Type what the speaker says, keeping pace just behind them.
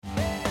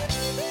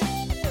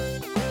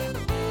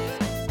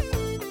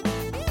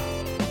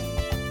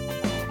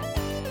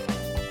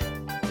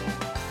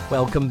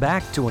Welcome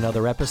back to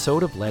another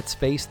episode of Let's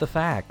Face the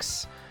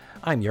Facts.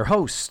 I'm your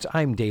host.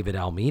 I'm David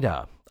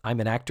Almeida. I'm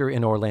an actor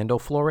in Orlando,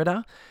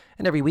 Florida,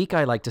 and every week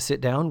I like to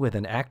sit down with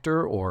an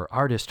actor or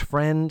artist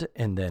friend,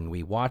 and then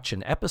we watch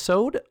an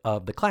episode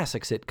of the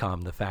classic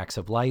sitcom, The Facts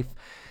of Life.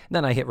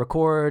 Then I hit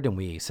record and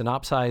we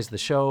synopsize the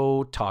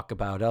show, talk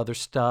about other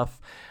stuff.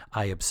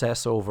 I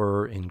obsess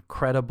over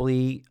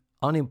incredibly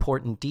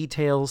unimportant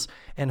details,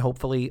 and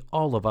hopefully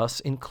all of us,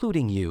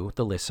 including you,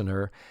 the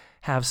listener,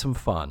 have some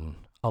fun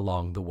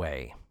along the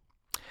way.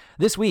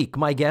 This week,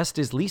 my guest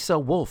is Lisa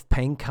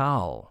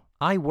Wolf-Pankal.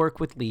 I work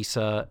with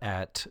Lisa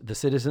at the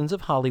Citizens of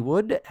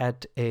Hollywood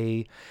at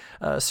a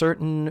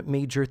certain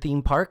major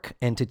theme park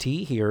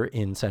entity here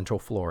in Central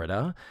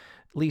Florida.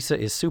 Lisa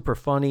is super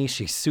funny.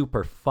 She's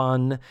super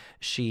fun.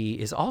 She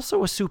is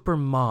also a super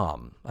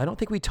mom. I don't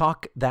think we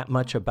talk that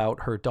much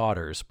about her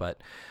daughters, but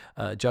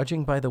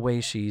judging by the way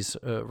she's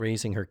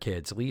raising her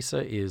kids,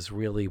 Lisa is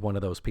really one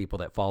of those people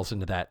that falls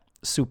into that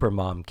super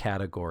mom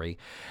category.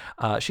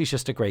 She's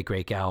just a great,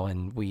 great gal,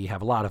 and we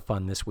have a lot of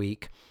fun this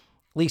week.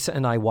 Lisa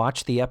and I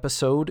watched the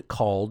episode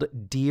called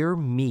Dear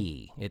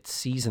Me. It's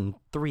season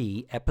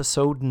 3,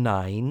 episode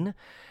 9,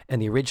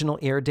 and the original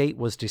air date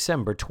was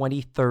December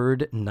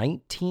 23rd,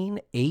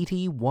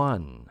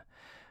 1981.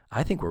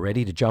 I think we're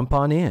ready to jump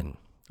on in.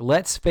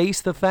 Let's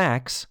face the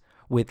facts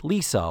with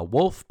Lisa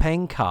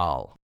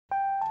Wolf-Pankal.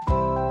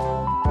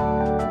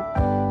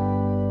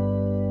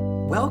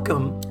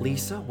 Welcome,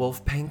 Lisa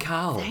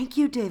Wolf-Pankal. Thank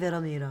you, David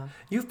Almeida.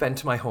 You've been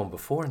to my home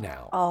before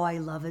now. Oh, I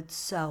love it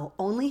so.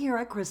 Only here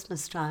at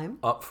Christmas time.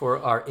 Up for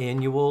our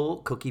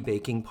annual cookie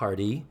baking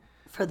party.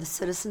 For the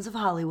Citizens of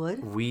Hollywood.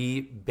 We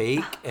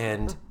bake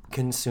and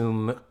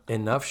consume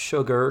enough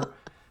sugar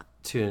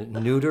to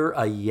neuter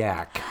a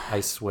yak, I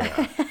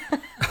swear.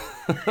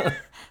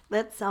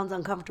 That sounds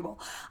uncomfortable.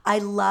 I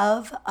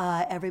love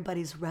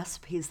everybody's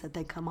recipes that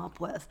they come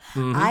up with.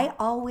 Mm-hmm. I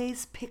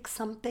always pick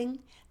something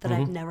that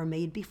I've never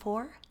made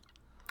before.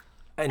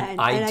 And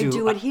I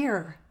do it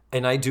here.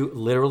 And I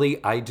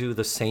do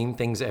the same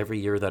things every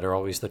year that are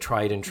always the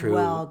tried and true.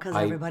 Well, because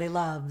everybody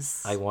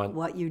loves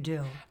what you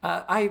do.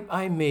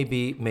 I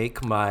maybe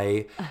make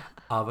my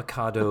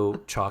avocado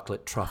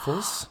chocolate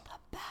truffles.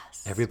 The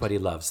best. Everybody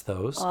loves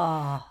those.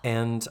 Oh.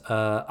 And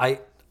I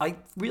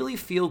really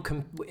feel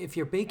if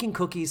you're baking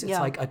cookies, it's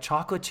like a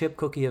chocolate chip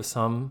cookie of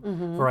some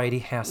variety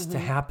has to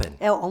happen.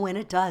 Oh, when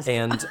it does.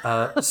 And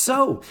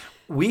so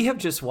we have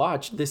just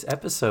watched this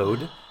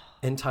episode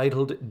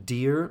entitled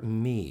Dear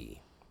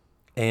Me.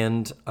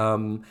 And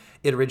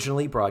it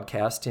originally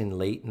broadcast in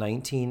late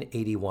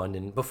 1981.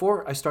 And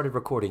before I started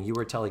recording, you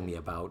were telling me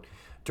about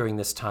during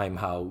this time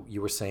how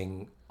you were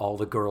saying all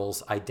the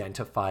girls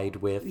identified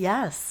with.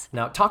 Yes.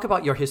 Now, talk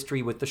about your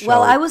history with the show.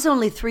 Well, I was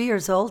only 3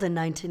 years old in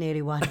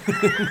 1981.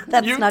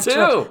 That's you not too.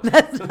 true.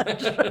 That's not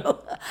true.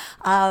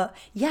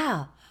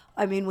 Yeah.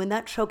 I mean, when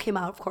that show came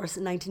out, of course,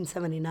 in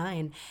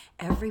 1979,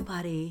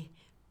 everybody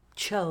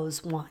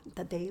chose one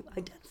that they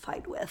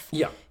identified with.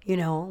 Yeah. You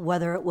know,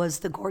 whether it was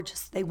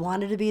they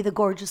wanted to be the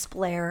gorgeous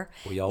Blair.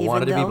 We all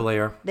wanted to be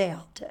Blair. They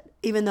all did.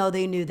 Even though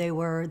they knew they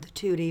were the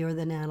Tootie or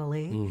the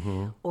Natalie,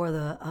 or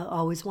the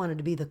always wanted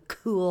to be the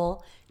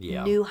cool,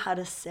 knew how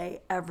to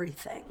say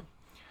everything.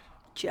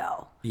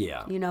 Joe.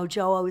 Yeah. You know,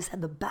 Joe always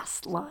had the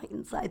best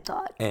lines, I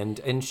thought.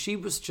 And she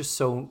was just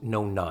so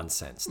no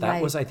nonsense.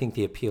 That was, I think,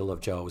 the appeal of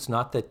Joe. It's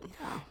not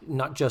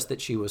just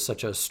that she was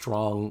such a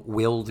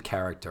strong-willed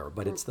character,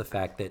 but it's the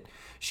fact that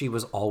she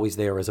was always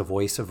there as a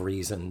voice of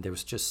reason. There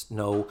was just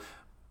no,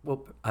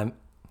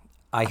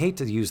 I hate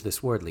to use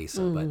this word,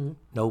 Lisa, but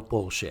no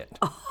bullshit.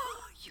 Oh,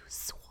 you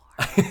swore.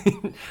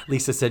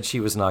 Lisa said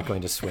she was not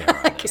going to swear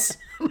on this.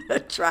 I'm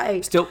going to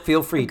try. Still,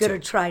 feel free to. I'm going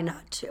to try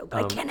not to,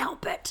 but I can't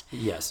help it.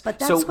 Yes. But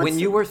that's so when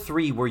you were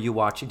 3,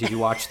 did you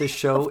watch this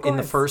show in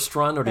the first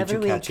run, or did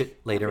you catch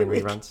it later in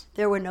reruns?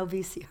 There were no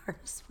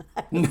VCRs.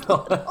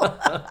 No.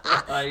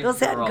 Those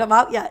hadn't come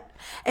out yet.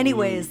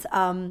 Anyways,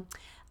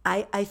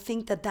 I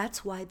think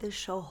that's why this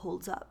show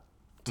holds up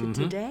to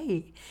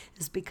today,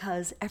 is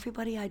because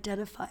everybody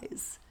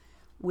identifies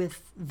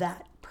with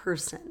that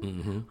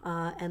person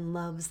and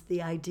loves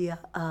the idea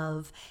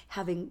of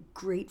having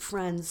great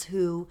friends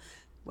who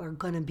are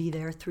going to be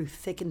there through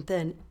thick and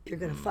thin. You're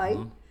going to fight.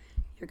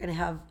 You're going to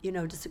have,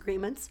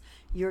 disagreements.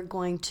 You're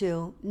going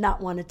to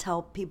not want to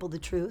tell people the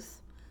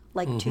truth.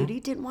 Like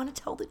Tootie didn't want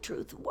to tell the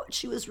truth, what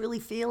she was really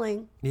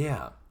feeling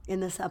in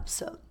this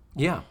episode.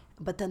 Yeah.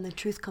 But then the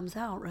truth comes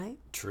out, right?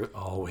 True.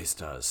 Always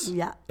does.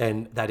 Yeah.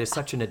 And that is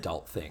such an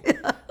adult thing.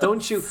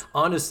 Don't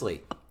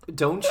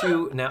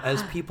you, now,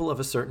 as people of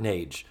a certain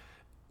age,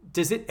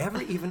 does it ever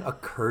even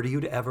occur to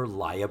you to ever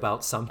lie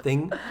about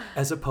something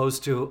as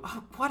opposed to,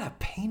 oh, what a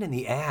pain in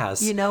the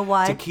ass. You know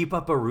why? To keep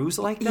up a ruse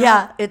like that?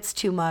 Yeah, it's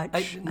too much.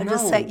 I no.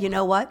 just say, you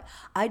know what?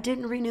 I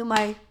didn't renew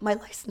my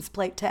license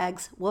plate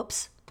tags.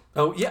 Whoops.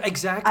 Oh, yeah,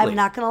 exactly. I'm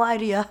not going to lie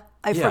to you.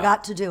 I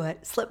forgot to do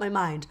it. Slipped my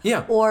mind.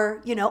 Yeah.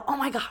 Or, oh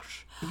my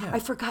gosh. Yeah. I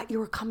forgot you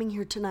were coming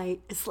here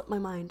tonight. It slipped my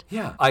mind.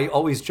 Yeah. I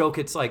always joke,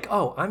 it's like,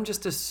 oh, I'm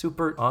just a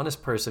super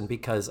honest person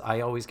because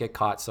I always get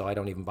caught, so I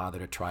don't even bother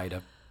to try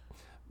to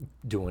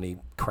do any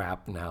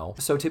crap now.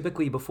 So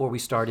typically before we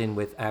start in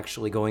with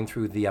actually going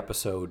through the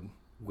episode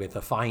with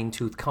a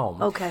fine-tooth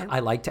comb, okay, I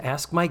like to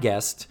ask my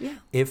guest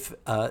if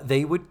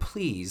they would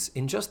please,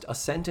 in just a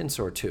sentence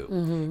or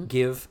two,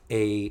 give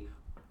a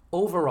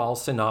overall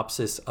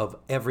synopsis of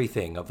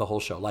everything, of the whole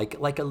show,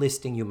 like a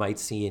listing you might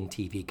see in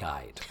TV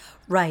Guide.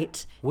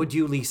 Right. Would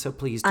you, Lisa,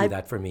 please do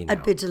that for me now?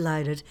 I'd be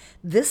delighted.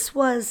 This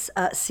was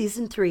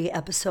season 3,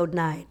 episode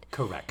 9.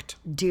 Correct.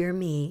 Dear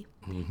Me.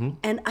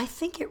 And I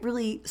think it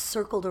really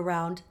circled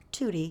around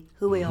Tootie,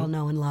 who we all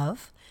know and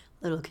love.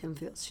 Little Kim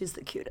Fields, she's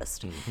the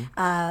cutest.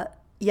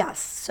 Yes,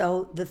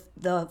 so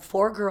the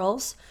 4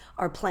 girls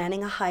are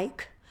planning a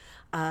hike,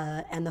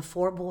 and the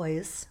 4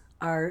 boys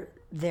are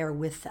there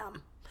with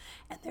them.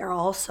 And they're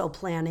also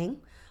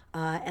planning,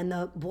 and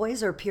the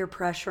boys are peer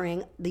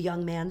pressuring the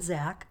young man,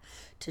 Zach,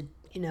 to,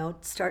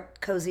 start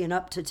cozying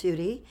up to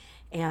Tootie.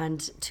 And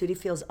Tootie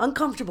feels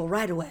uncomfortable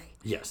right away.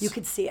 Yes. You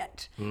could see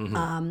it.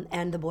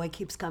 And the boy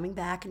keeps coming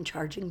back and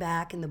charging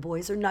back, and the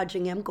boys are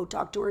nudging him, go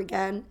talk to her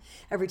again,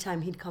 every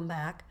time he'd come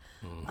back.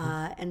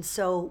 And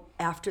so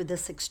after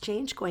this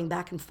exchange going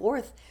back and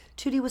forth,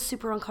 Tootie was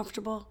super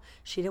uncomfortable.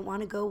 She didn't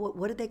want to go,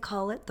 what did they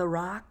call it? The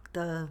Rock?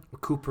 The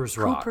Cooper's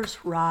Rock. Cooper's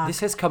Rock. This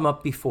has come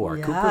up before.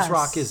 Yes. Cooper's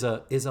Rock is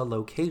a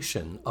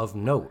location of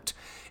note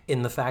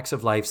in the Facts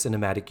of Life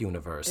cinematic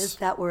universe. Is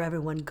that where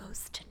everyone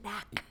goes to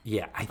knack?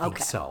 Yeah, I think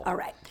Okay. so. All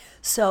right.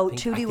 So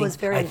Tootie was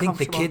very uncomfortable. I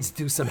think the kids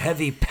do some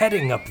heavy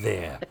petting up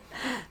there.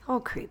 Oh,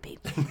 creepy.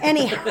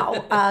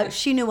 Anyhow,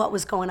 she knew what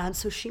was going on,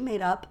 so she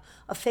made up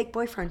a fake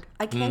boyfriend.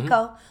 I can't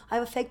go. I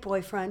have a fake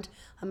boyfriend.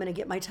 I'm going to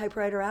get my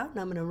typewriter out, and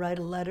I'm going to write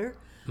a letter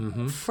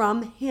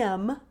from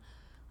him.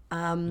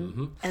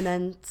 And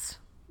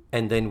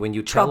then when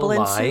you tell a trouble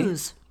lie,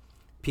 ensues.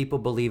 people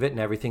believe it and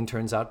everything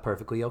turns out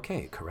perfectly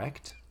okay,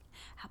 correct?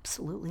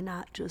 Absolutely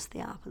not. Just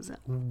the opposite.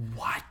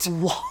 What?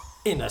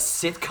 In a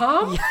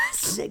sitcom?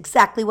 Yes,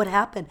 exactly what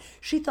happened.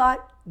 She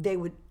thought they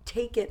would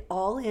take it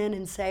all in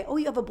and say, oh,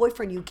 you have a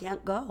boyfriend, you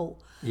can't go.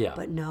 Yeah.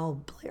 But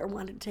no, Blair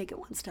wanted to take it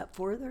one step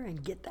further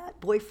and get that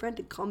boyfriend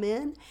to come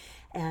in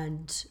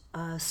and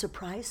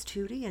surprise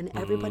Tootie and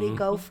everybody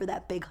go for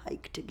that big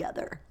hike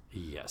together.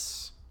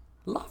 Yes.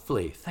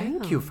 Lovely.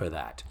 Thank you for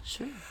that.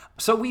 Sure.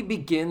 So we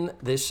begin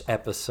this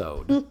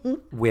episode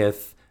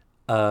with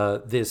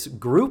this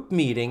group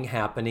meeting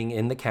happening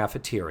in the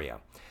cafeteria.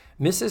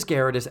 Mrs.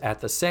 Garrett is at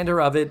the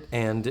center of it,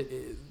 and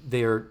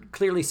they're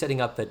clearly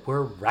setting up that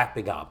we're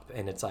wrapping up.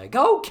 And it's like,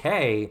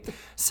 okay,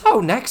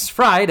 so next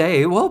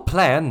Friday we'll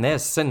plan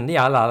this and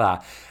la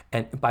la.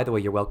 And by the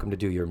way, you're welcome to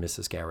do your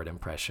Mrs. Garrett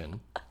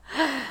impression.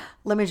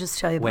 Let me just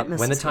tell you about Mrs.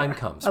 When the time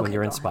comes, when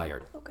you're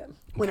inspired. Okay.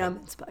 When I'm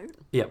inspired.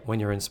 Yeah, when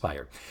you're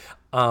inspired.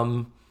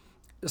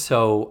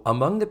 So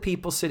among the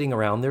people sitting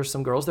around, there's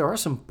some girls. There are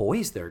some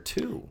boys there,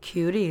 too.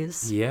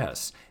 Cuties.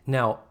 Yes.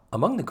 Now,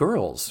 among the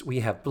girls, we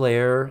have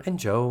Blair and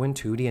Joe and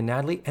Tootie and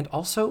Natalie, and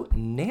also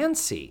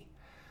Nancy.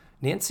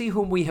 Nancy,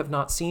 whom we have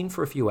not seen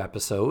for a few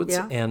episodes.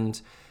 Yeah. And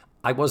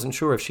I wasn't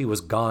sure if she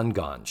was gone.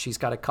 She's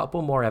got a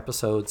couple more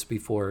episodes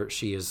before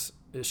she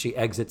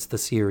exits the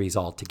series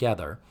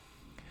altogether.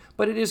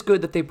 But it is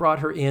good that they brought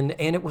her in,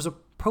 and it was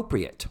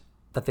appropriate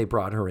that they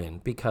brought her in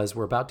because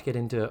we're about to get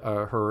into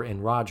her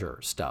and Roger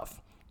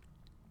stuff.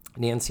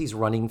 Nancy's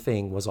running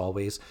thing was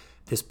always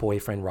this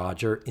boyfriend,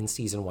 Roger. In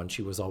season 1,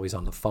 she was always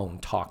on the phone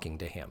talking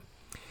to him.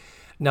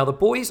 Now, the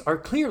boys are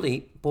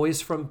clearly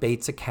boys from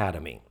Bates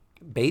Academy.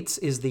 Bates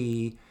is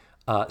the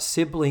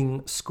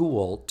sibling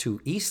school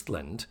to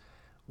Eastland,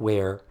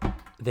 where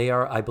they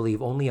are, I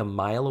believe, only a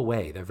mile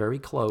away. They're very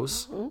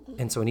close.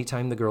 And so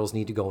anytime the girls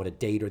need to go on a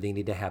date or they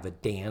need to have a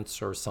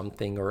dance or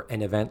something or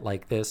an event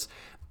like this,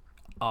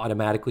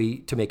 automatically,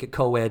 to make it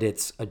co-ed,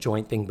 it's a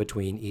joint thing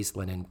between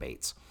Eastland and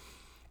Bates.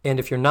 And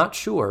if you're not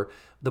sure,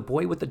 the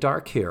boy with the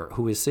dark hair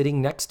who is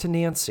sitting next to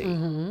Nancy,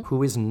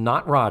 who is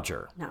not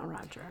Roger. Not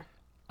Roger.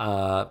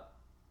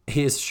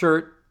 His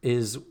shirt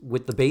is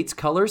with the Bates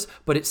colors,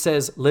 but it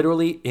says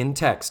literally in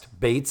text,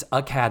 Bates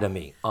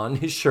Academy on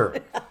his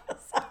shirt.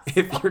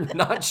 If you're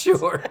not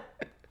sure,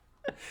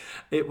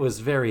 it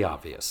was very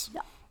obvious.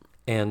 Yeah.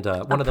 And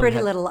one of them pretty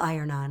had, little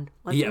iron-on,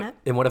 wasn't it?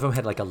 And one of them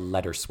had like a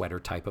letter sweater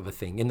type of a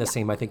thing. In the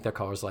same, I think their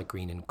colors like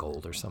green and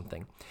gold or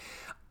something.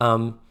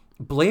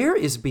 Blair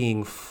is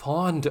being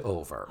fawned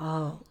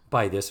over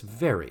by this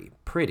very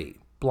pretty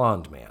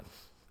blonde man.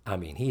 I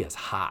mean, he is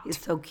hot. He's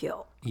so cute.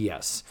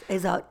 Yes.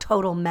 He's a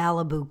total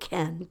Malibu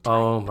Ken type.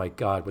 Oh my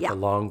God, with the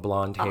long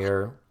blonde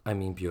hair. I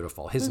mean,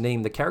 beautiful. His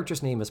name, the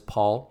character's name is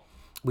Paul.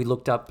 We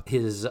looked up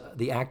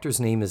the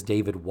actor's name is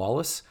David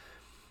Wallace.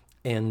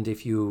 And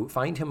if you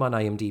find him on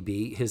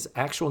IMDb, his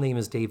actual name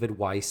is David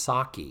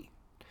Wysocki.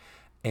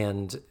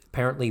 And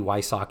apparently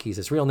Wysocki is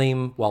his real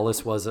name.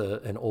 Wallace was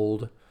an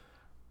old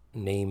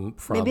name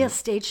from... Maybe a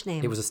stage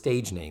name. It was a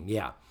stage name,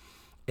 yeah.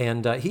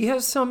 And he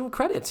has some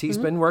credits. He's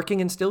been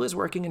working and still is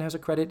working and has a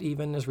credit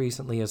even as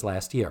recently as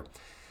last year.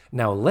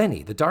 Now,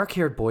 Lenny, the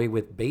dark-haired boy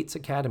with Bates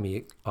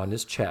Academy on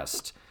his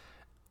chest,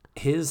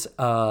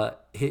 the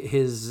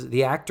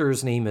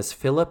actor's name is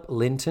Philip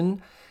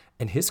Linton,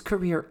 and his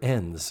career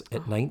ends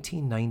at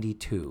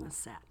 1992. That's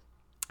sad.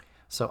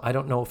 So I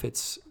don't know if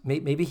it's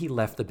maybe he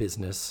left the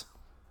business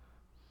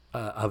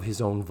of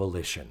his own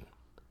volition.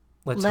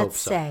 Let's hope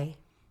so. say.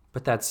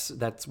 But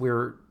that's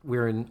we're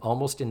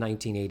almost in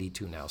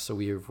 1982 now, so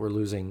we're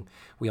losing.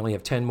 We only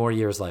have 10 more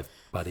years left,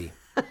 buddy.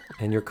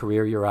 In your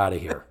career, you're out of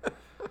here.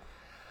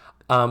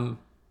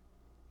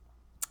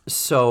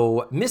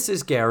 So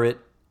Mrs. Garrett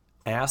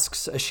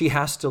asks. She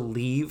has to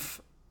leave.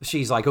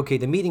 She's like, okay,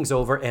 the meeting's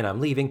over, and I'm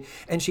leaving.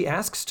 And she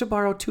asks to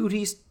borrow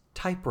Tootie's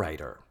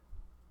typewriter.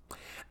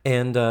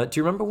 And do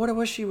you remember what it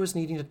was she was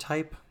needing to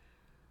type?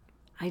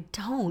 I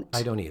don't.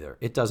 I don't either.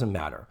 It doesn't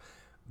matter.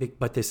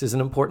 But this is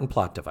an important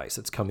plot device.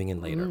 It's coming in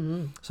later.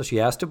 Mm-hmm. So she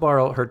asked to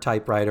borrow her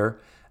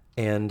typewriter,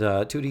 and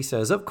Tootie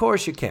says, of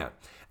course you can.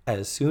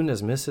 As soon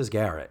as Mrs.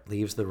 Garrett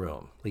leaves the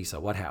room,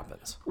 Lisa, what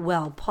happens?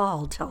 Well,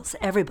 Paul tells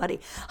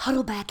everybody,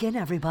 huddle back in,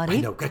 everybody.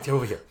 I know, get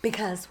over here.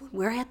 Because when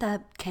we're at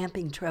the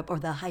camping trip or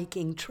the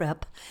hiking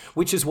trip.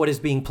 Which is what is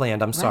being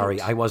planned. I'm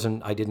sorry, I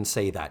didn't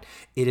say that.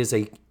 It is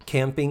a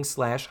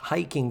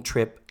camping/hiking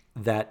trip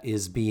that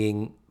is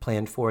being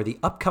planned for the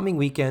upcoming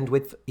weekend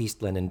with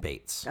Eastland and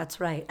Bates. That's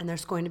right. And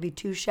there's going to be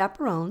 2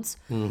 chaperones,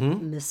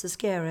 Mrs.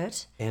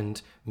 Garrett.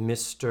 And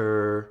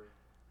Mr.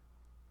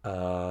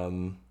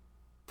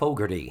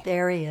 Fogarty.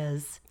 There he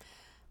is.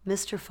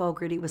 Mr.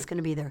 Fogarty was going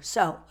to be there.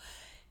 So,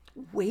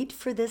 wait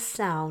for this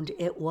sound.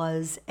 It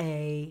was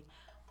a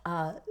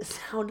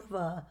sound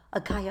of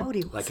a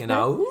coyote. Like an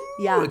owl?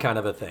 Yeah. Kind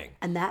of a thing.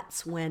 And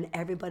that's when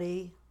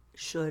everybody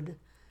should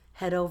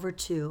head over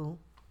to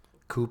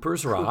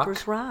Cooper's Rock.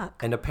 Cooper's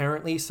Rock. And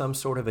apparently some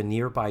sort of a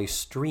nearby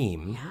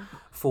stream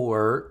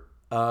for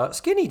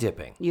skinny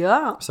dipping.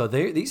 Yeah. So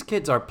these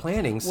kids are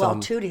planning some... Well,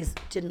 Tooties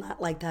did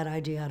not like that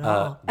idea at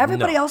all.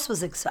 Everybody else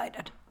was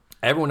excited.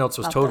 Everyone else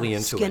was totally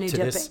into it.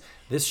 To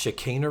this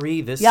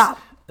chicanery,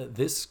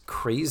 this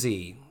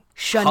crazy...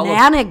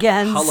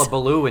 shenanigans.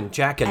 Hullabaloo and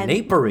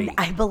jackanapery.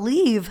 I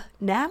believe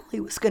Natalie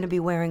was going to be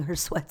wearing her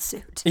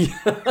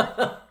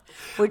sweatsuit.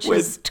 Which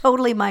is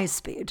totally my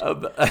speed. I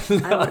would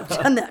have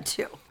done that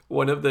too.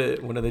 One of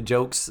the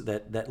jokes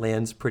that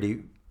lands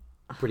pretty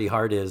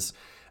hard is,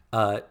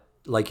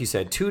 like you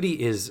said, Tootie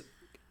is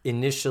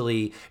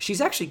initially, she's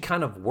actually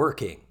kind of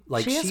working.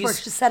 Like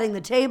she's setting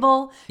the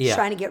table. She's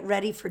trying to get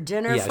ready for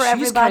dinner for everybody.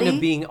 She's kind of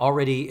being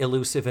already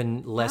elusive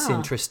and less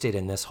interested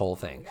in this whole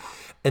thing.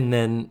 And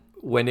then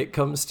when it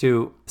comes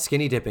to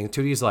skinny dipping,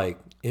 Tootie's like,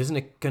 isn't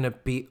it going to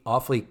be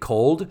awfully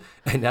cold?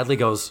 And Natalie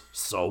goes,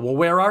 so we'll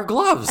wear our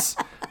gloves.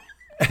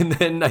 And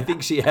then I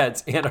think she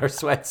adds, and our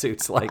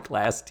sweatsuits like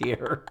last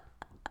year,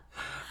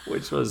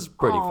 which was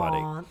pretty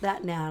funny.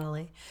 That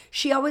Natalie.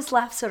 She always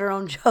laughs at her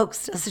own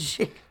jokes, doesn't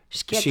she?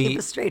 She can't keep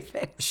a straight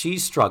face. She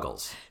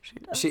struggles. She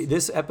does.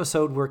 This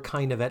episode, we're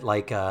kind of at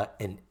like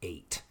an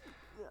 8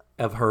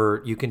 of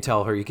her. You can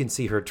tell her, you can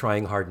see her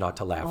trying hard not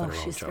to laugh at her own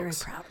jokes. She's very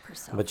proud of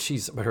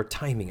herself. But her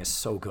timing is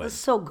so good. It's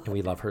so good. And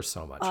we love her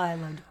so much. Oh, I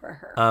loved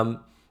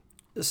her.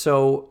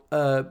 So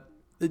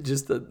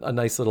just a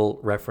nice little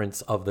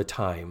reference of the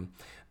time.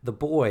 The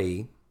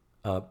boy,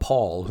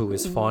 Paul, who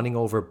is fawning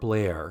over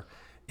Blair,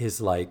 is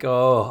like,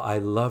 oh, I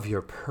love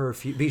your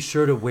perfume. Be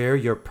sure to wear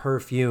your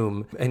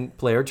perfume. And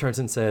Blair turns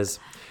and says,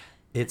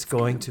 it's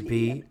going to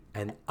be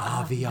an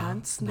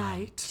Aviance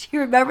night. Do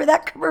you remember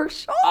that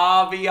commercial?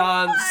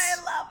 Aviance. I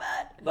love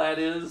it. That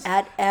is.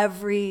 At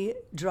every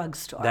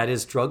drugstore. That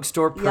is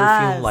drugstore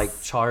perfume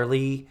like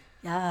Charlie.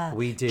 Yeah.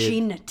 We did.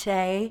 Jean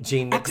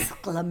Naté.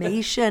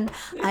 Exclamation.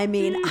 I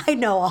mean, I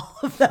know all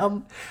of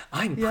them.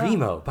 I'm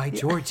Primo by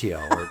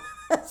Giorgio or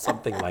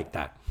something like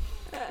that.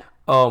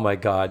 Oh my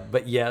God.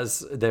 But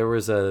yes, that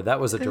was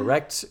a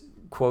direct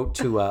quote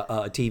to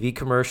a TV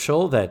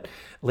commercial that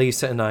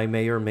Lisa and I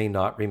may or may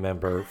not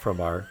remember from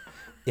our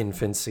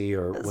infancy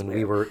or when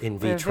we were in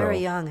vitro. We were very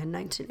young in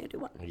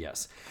 1981.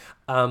 Yes.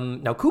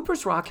 Now,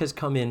 Cooper's Rock has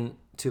come in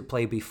to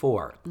play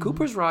before. Mm-hmm.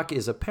 Cooper's Rock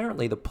is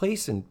apparently the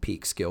place in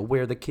Peekskill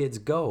where the kids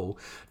go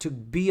to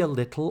be a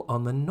little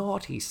on the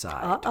naughty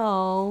side.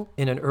 Uh-oh.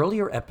 In an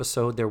earlier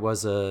episode, there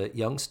was a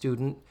young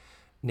student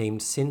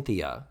named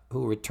Cynthia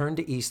who returned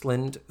to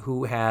Eastland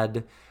who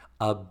had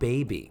a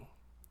baby.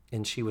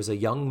 And she was a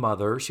young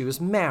mother. She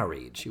was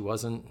married. She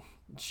wasn't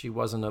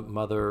a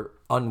mother,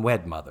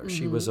 unwed mother. Mm-hmm.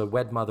 She was a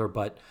wed mother,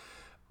 but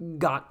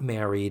got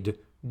married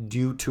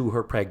due to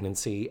her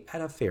pregnancy at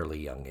a fairly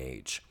young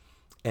age.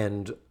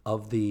 And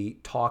of the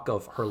talk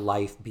of her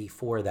life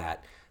before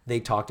that, they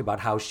talked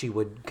about how she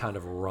would kind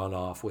of run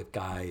off with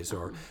guys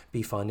or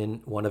be fun.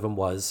 And one of them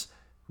was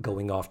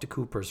going off to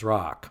Cooper's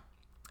Rock.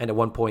 And at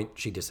one point,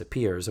 she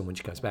disappears. And when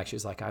she comes back,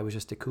 she's like, I was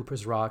just at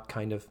Cooper's Rock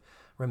kind of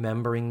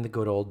remembering the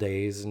good old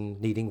days and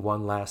needing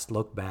one last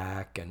look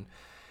back. And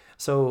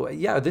so,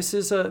 yeah, this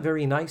is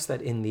very nice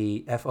that in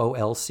the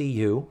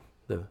FOLCU,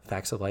 the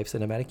Facts of Life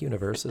Cinematic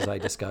Universe, as I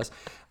discussed,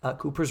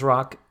 Cooper's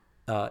Rock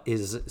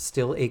is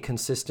still a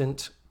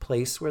consistent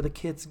place where the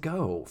kids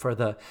go for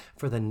the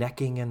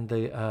necking and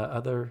the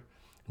other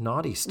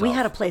naughty stuff. We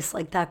had a place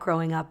like that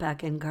growing up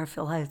back in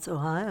Garfield Heights,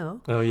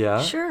 Ohio. Oh,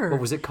 yeah? Sure. What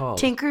was it called?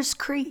 Tinker's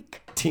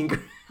Creek.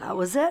 That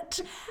was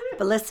it.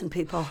 But listen,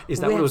 people. Is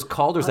that what it was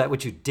called, or is that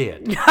what you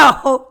did?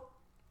 No.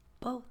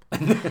 Both.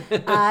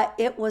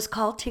 It was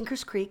called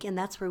Tinker's Creek, and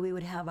that's where we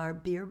would have our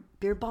beer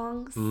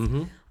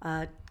bongs,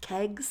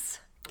 kegs.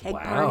 Keg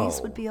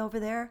parties would be over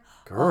there.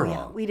 Girl.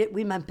 Oh, yeah.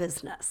 We meant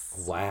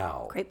business.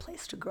 Wow. Great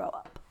place to grow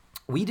up.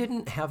 We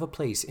didn't have a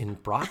place in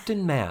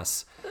Brockton,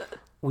 Mass.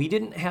 We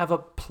didn't have a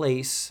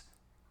place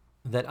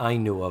that I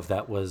knew of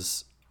that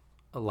was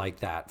like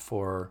that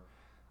for,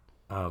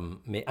 I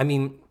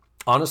mean,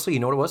 honestly, you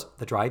know what it was?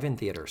 The drive-in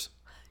theaters.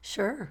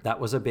 Sure. That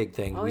was a big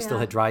thing. Oh, we still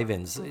yeah. had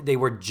drive-ins. They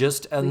were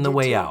just on the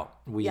way too. out.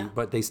 Yeah.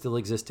 But they still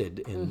existed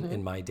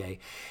in my day.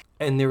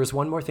 And there was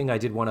one more thing I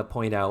did want to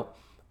point out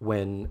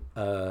when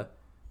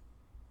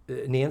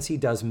Nancy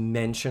does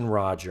mention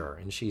Roger,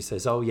 and she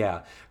says, "Oh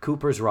yeah,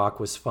 Cooper's Rock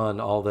was fun.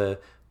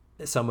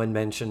 Someone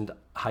mentioned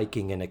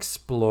hiking and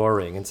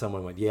exploring, and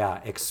someone went,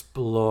 yeah,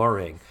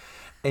 exploring."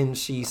 And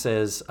she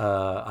says,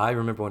 "I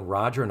remember when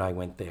Roger and I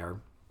went there,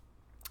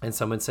 and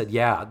someone said,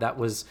 yeah, that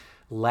was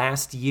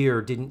last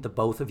year. Didn't the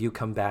both of you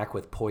come back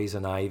with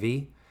poison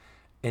ivy?"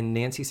 And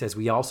Nancy says,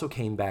 "We also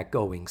came back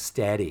going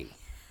steady."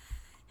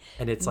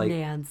 And it's like,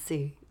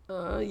 Nancy,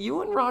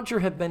 you and Roger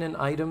have been an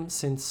item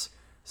since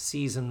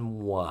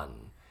season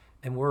 1,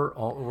 and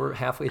we're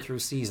halfway through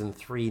season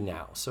 3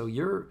 now. So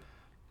you're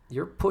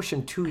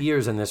pushing 2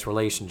 years in this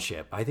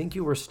relationship. I think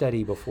you were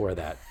steady before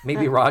that.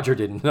 Maybe Roger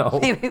didn't know.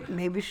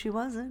 maybe she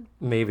wasn't.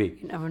 Maybe.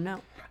 You never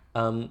know.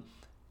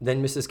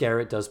 Then Mrs.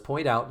 Garrett does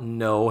point out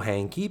no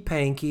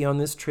hanky-panky on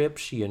this trip.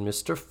 She and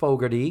Mr.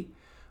 Fogarty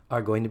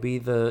are going to be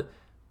the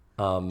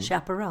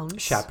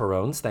Chaperones.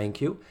 chaperones,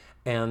 thank you.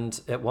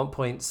 And at one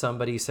point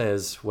somebody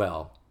says,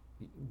 well,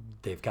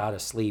 they've got to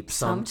sleep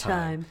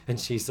sometime. And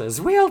she says,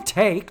 we'll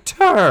take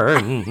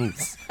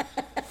turns.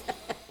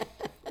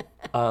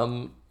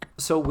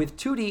 So with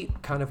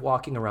Tootie kind of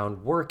walking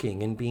around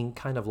working and being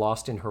kind of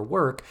lost in her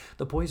work,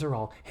 the boys are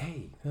all,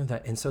 hey.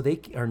 And so they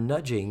are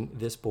nudging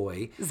this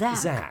boy,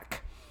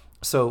 Zach.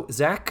 So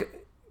Zach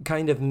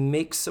kind of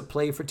makes a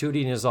play for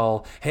Tootie and is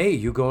all, hey,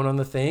 you going on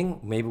the thing?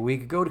 Maybe we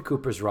could go to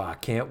Cooper's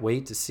Rock. Can't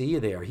wait to see you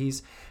there.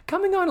 He's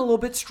coming on a little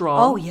bit strong.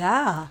 Oh,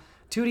 yeah.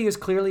 Tootie is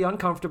clearly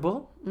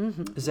uncomfortable.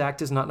 Mm-hmm. Zach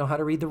does not know how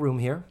to read the room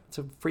here. It's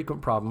a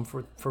frequent problem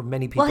for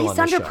many people on this show.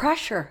 Well, he's under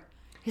pressure.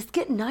 He's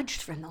getting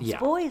nudged from those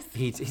boys.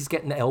 He's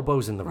getting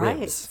elbows in the right.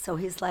 ribs. So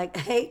he's like,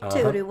 hey,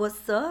 Tootie,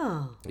 what's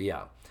up?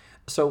 Yeah.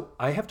 So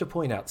I have to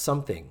point out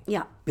something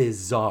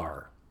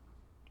bizarre.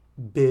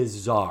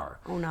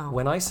 Oh, no.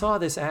 When I saw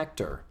this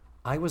actor,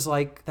 I was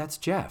like, that's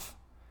Jeff.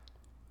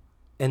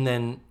 And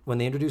then when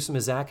they introduced him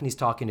as Zach and he's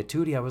talking to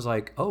Tootie, I was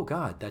like, oh,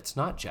 God, that's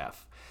not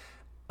Jeff.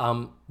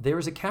 There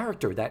is a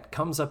character that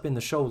comes up in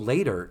the show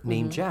later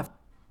named Jeff.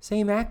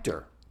 Same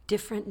actor.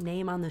 Different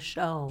name on the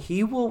show.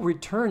 He will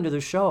return to the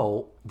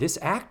show. This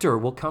actor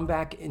will come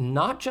back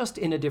not just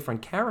in a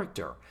different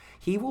character.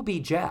 He will be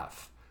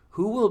Jeff,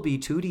 who will be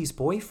Tootie's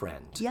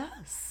boyfriend.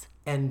 Yes.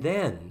 And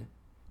then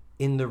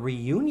in the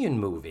reunion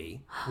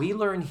movie, we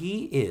learn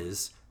he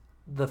is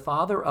the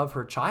father of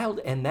her child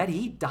and that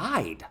he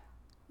died.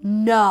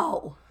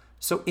 No.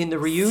 So in the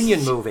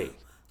reunion movie,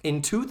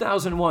 in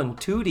 2001,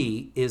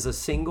 Tootie is a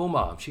single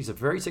mom. She's a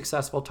very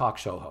successful talk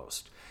show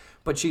host.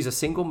 But she's a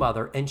single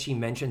mother, and she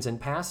mentions in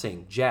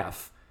passing,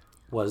 Jeff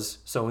was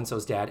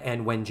so-and-so's dad,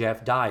 and when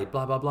Jeff died,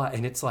 blah, blah, blah.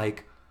 And it's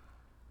like,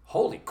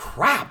 holy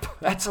crap,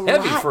 that's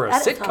heavy for a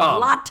sitcom. That's a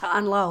lot to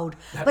unload.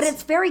 But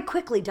it's very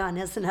quickly done,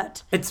 isn't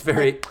it? It's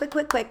very...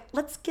 Like, quick.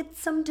 Let's get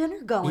some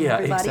dinner going,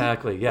 everybody. Yeah,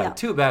 exactly. Yeah,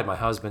 too bad my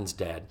husband's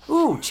dead.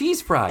 Ooh,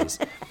 cheese fries.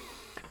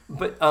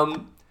 But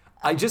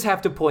I just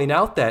have to point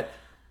out that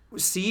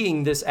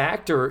seeing this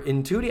actor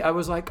in Tootie, I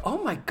was like,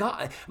 oh my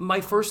God.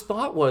 My first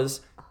thought was,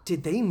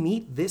 did they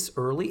meet this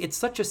early? It's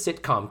such a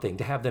sitcom thing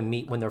to have them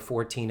meet when they're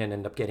 14 and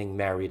end up getting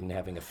married and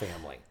having a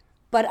family.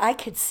 But I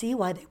could see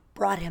why they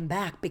brought him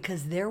back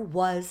because there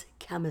was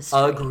chemistry.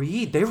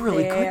 Agreed. They're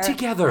really good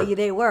together.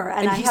 They were.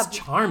 And he's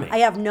charming. I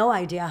have no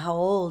idea how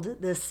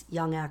old this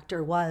young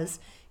actor was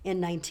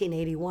in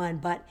 1981,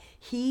 but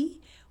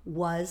he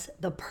was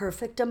the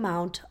perfect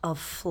amount of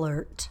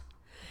flirt,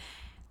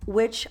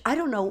 which I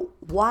don't know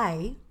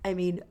why. I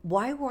mean,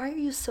 why are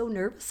you so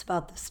nervous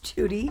about this,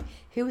 Tootie?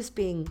 He was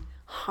being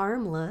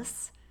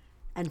harmless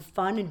and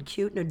fun and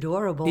cute and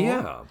adorable.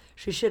 Yeah.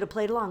 She should have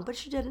played along, but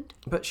she didn't.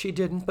 But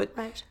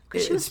Right.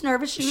 Because she was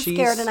nervous, she was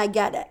scared, and I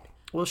get it.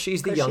 Well,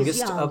 she's the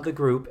youngest of the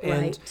group,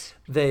 and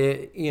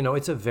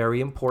it's a very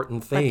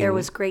important thing. But there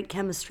was great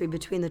chemistry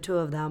between the two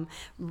of them,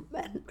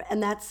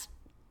 and that's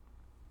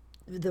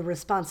the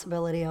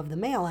responsibility of the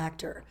male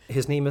actor.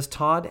 His name is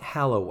Todd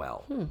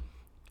Hallowell.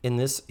 In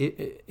this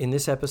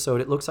episode,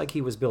 it looks like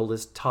he was billed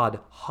as Todd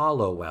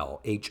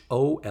Hollowell,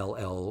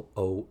 Hollowell.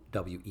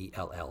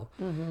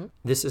 Mm-hmm.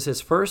 This is his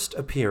first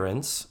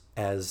appearance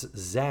as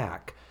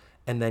Zach,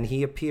 and then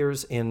he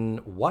appears in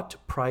What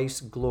Price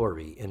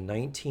Glory in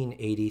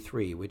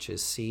 1983, which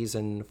is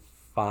season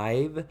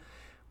 5,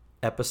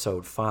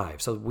 episode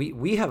 5. So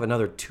we have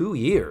another 2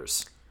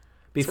 years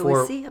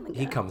before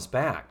he comes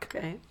back.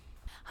 Okay.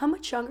 How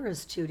much younger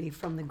is Tootie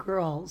from the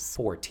girls?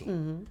 14.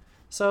 Mm-hmm.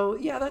 So,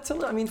 yeah,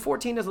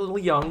 14 is a little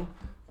young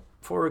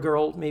for a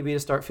girl maybe to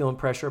start feeling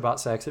pressure about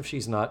sex if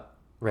she's not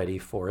ready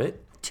for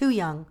it. Too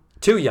young.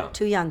 Too young.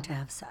 Too young to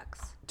have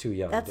sex. Too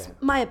young. That's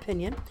my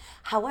opinion.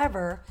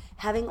 However,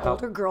 having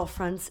older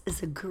girlfriends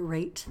is a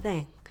great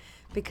thing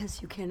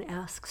because you can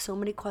ask so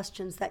many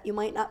questions that you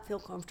might not feel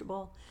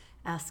comfortable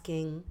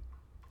asking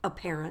a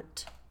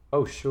parent.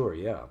 Oh, sure,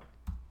 yeah.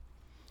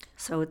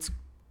 So it's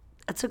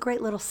a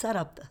great little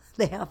setup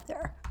they have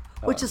there,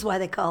 which is why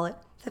they call it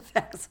The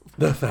Facts of Life.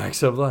 The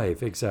Facts of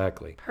Life,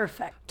 exactly.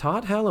 Perfect.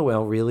 Todd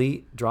Hallowell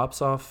really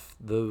drops off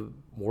the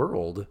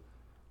world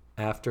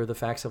after The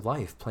Facts of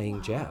Life,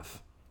 playing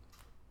Jeff.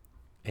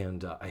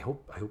 And I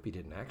hope he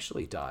didn't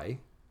actually die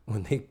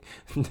when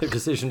their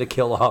decision to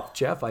kill off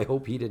Jeff. I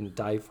hope he didn't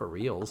die for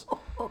reals.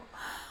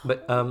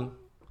 But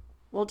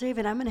well,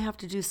 David, I'm going to have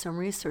to do some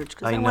research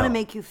because I want to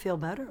make you feel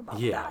better about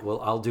that. Yeah,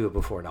 well, I'll do it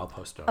before and I'll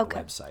post it on the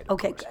website.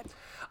 Okay, good.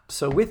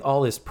 So with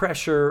all this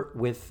pressure,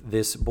 with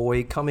this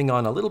boy coming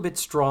on a little bit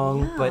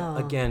strong, but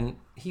again,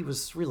 he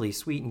was really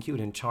sweet and cute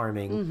and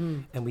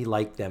charming, and we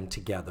liked them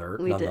together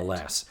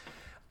nonetheless.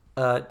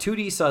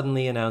 Tootie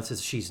suddenly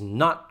announces she's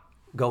not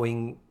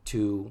going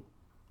to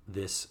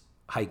this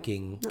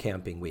hiking,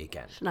 camping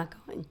weekend. She's not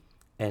going.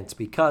 And it's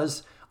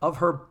because of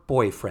her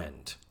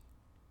boyfriend,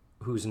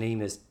 whose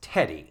name is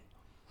Teddy.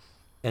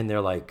 And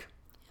they're like,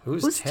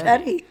 who's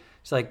Teddy?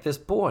 She's like, this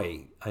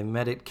boy I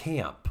met at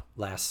camp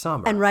last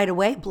summer. And right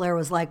away, Blair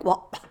was like,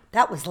 well,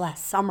 that was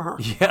last summer.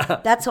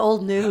 Yeah. That's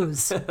old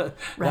news, right?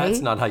 That's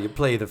not how you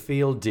play the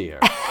field, dear.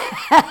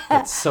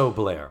 That's so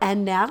Blair.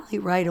 And Natalie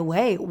right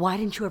away, why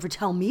didn't you ever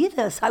tell me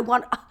this?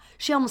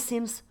 She almost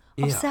seems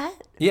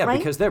upset. Yeah, right?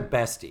 because they're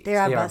besties. They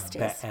are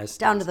besties.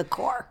 Down to the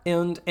core.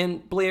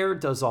 And Blair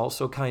does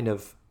also kind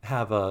of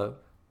have a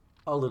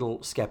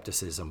little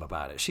skepticism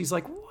about it. She's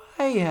like,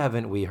 why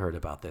haven't we heard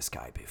about this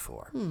guy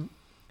before?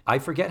 I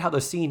forget how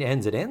the scene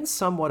ends. It ends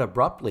somewhat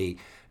abruptly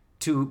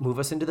to move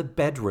us into the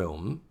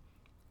bedroom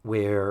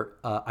where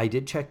I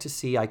did check to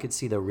see, I could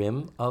see the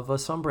rim of a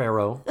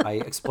sombrero. I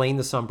explained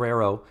the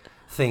sombrero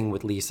thing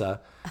with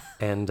Lisa,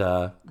 and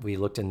we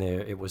looked in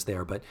there, it was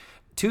there. But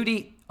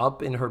Tootie,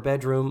 up in her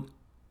bedroom,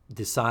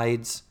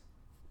 decides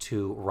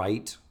to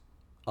write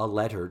a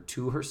letter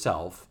to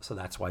herself. So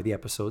that's why the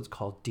episode's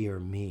called Dear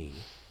Me.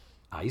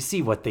 I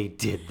see what they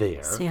did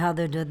there. See how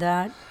they did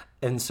that?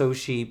 And so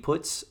she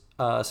puts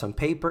some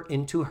paper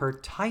into her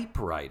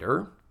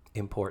typewriter,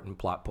 important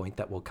plot point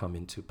that will come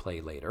into play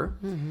later,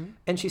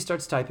 and she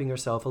starts typing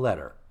herself a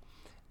letter.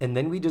 And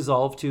then we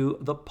dissolve to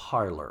the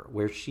parlor,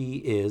 where she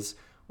is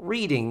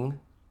reading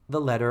the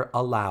letter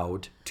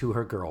aloud to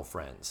her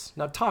girlfriends.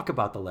 Now talk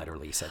about the letter,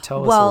 Lisa.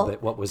 Tell us a little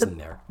bit what was in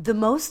there. The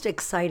most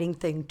exciting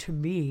thing to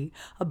me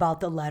about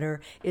the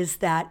letter is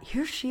that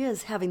here she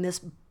is having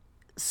this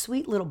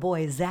sweet little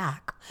boy,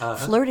 Zach,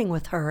 flirting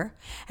with her,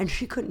 and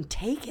she couldn't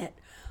take it.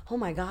 Oh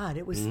my God,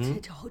 it was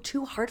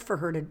too hard for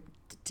her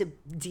to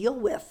deal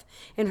with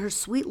in her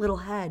sweet little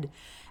head.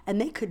 And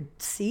they could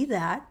see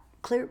that,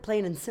 clear,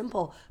 plain and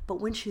simple.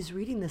 But when she's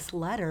reading this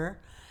letter,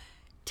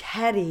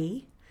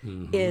 Teddy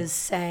is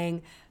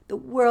saying, the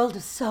world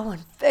is so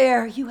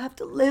unfair. You have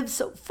to live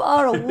so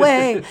far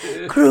away.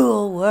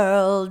 Cruel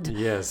world.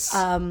 Yes.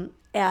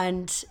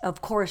 And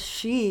of course,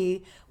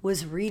 she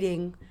was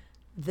reading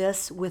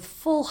this with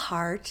full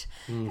heart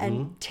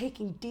and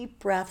taking deep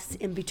breaths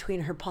in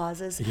between her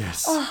pauses.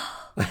 Yes. Oh,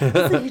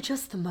 isn't he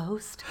just the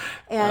most?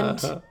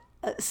 And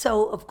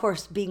so, of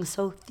course, being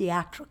so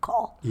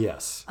theatrical.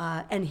 Yes.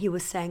 And he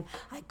was saying,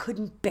 I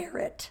couldn't bear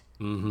it,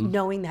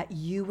 knowing that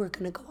you were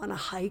going to go on a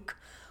hike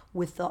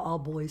with the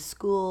all-boys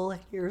school,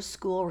 your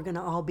school, we're going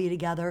to all be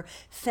together.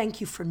 Thank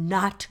you for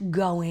not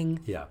going.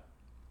 Yeah.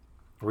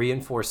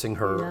 Reinforcing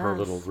her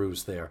little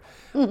ruse there.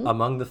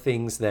 Among the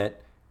things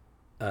that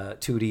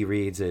Tootie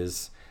reads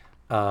is,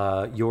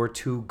 you're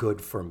too good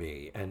for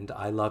me, and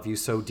I love you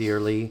so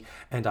dearly,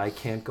 and I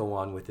can't go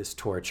on with this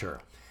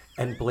torture.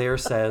 And Blair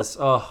says,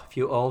 oh, if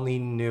you only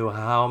knew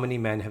how many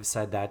men have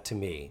said that to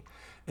me.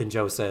 And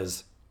Joe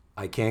says,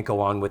 I can't go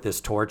on with this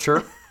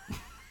torture.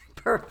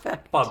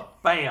 Perfect.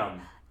 But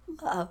bam.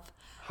 Love.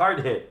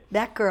 Hard hit.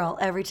 That girl,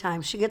 every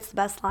time, she gets the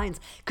best lines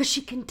because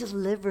she can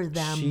deliver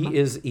them. She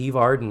is Eve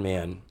Arden,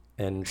 man,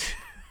 and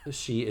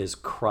she is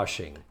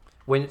crushing.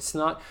 When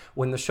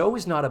the show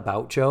is not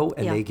about Joe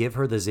and they give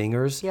her the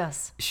zingers,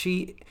 yes,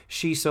 she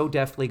so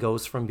deftly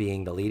goes from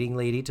being the leading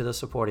lady to the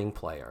supporting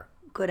player.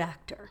 Good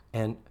actor.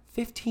 And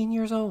 15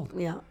 years old.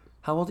 Yeah.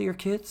 How old are your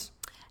kids?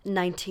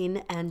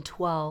 19 and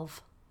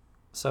 12.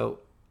 So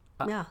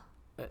yeah,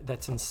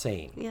 that's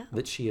insane. Yeah.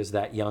 That she is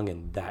that young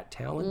and that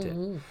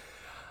talented.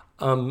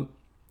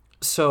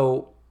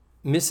 So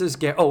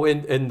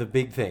Mrs. And the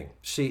big thing,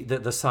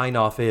 the sign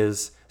off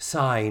is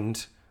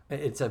signed.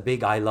 It's a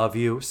big I love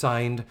you,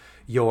 signed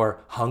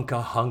your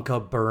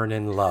hunka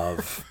burnin'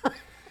 love.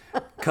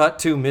 Cut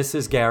to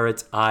Mrs.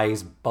 Garrett's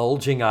eyes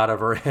bulging out of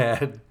her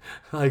head.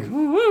 Like,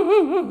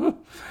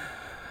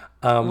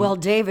 well,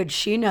 David,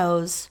 she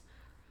knows.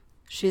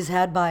 She's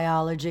had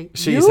biology.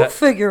 You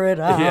figure it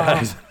out.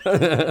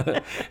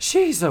 Yeah.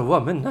 She's a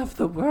woman of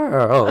the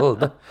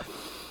world.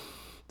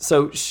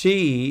 So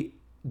she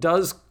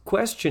does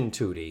question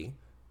Tootie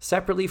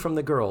separately from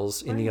the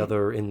girls in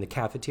the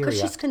cafeteria.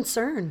 Because she's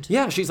concerned.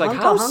 Yeah, she's like,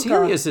 how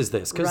serious is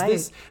this?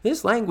 Because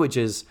this language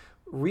is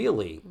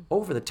really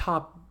over the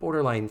top,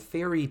 borderline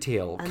fairy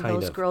tale kind of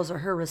And those girls are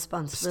her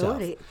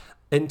responsibility. Stuff.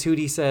 And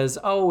Tootie says,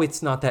 oh,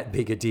 it's not that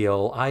big a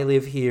deal. I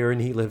live here and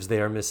he lives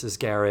there, Mrs.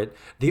 Garrett.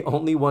 The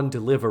only one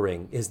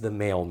delivering is the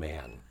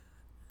mailman.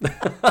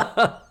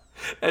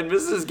 And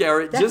Mrs.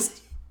 Garrett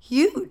That's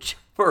huge.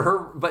 For her,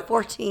 but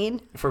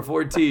 14. For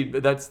 14,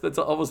 but that's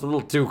almost a little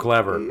too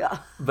clever. Yeah.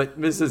 But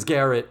Mrs.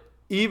 Garrett,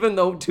 even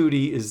though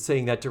Tootie is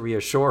saying that to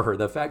reassure her,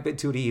 the fact that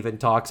Tootie even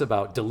talks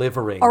about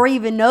delivering. Or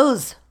even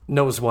knows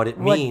what it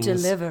means. What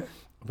deliver.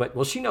 But,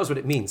 well, she knows what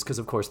it means because,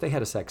 of course, they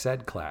had a sex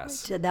ed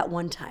class. Did that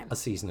one time. A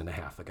season and a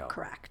half ago.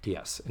 Correct.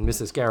 Yes. And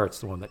Mrs. Garrett's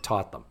the one that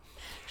taught them.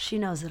 She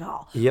knows it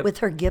all. Yep. With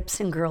her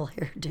Gibson girl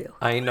hairdo.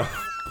 I know.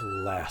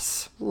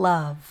 Bless.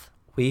 Love.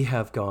 We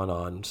have gone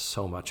on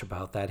so much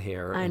about that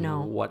hair. I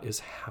know. And what is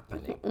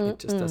happening. It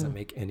just doesn't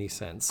make any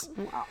sense.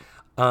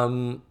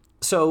 Wow.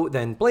 So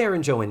then Blair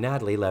and Joe and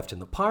Natalie left in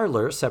the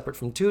parlor, separate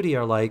from Tootie,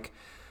 are like,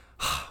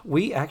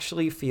 we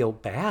actually feel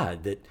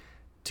bad that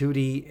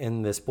Tootie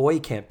and this boy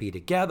can't be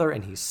together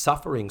and he's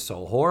suffering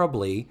so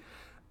horribly.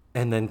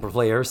 And then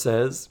Blair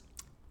says,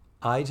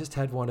 I just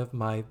had one of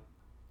my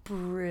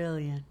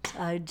brilliant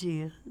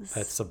ideas.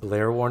 That's a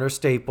Blair Warner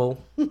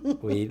staple.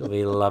 We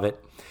love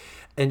it.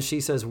 And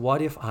she says,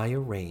 what if I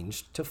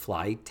arranged to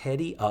fly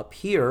Teddy up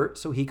here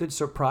so he could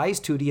surprise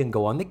Tootie and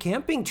go on the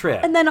camping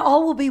trip? And then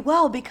all will be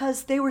well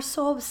because they were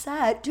so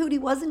upset. Tootie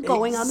wasn't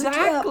going on the trip.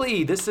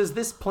 Exactly.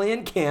 This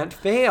plan can't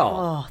fail.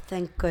 Oh,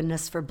 thank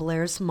goodness for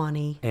Blair's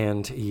money.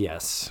 And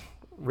yes,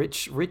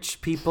 rich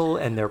people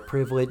and their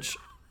privilege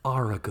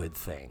are a good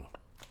thing,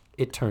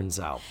 it turns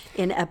out.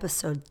 In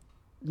episode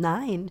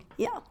 9,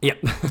 yeah.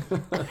 Yep.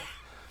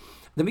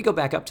 Then we go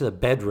back up to the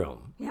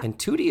bedroom. Yeah. And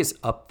Tootie is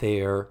up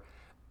there.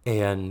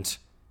 And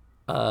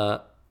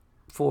let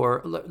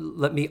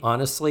me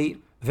honestly,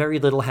 very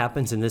little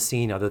happens in this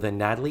scene other than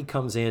Natalie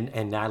comes in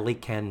and Natalie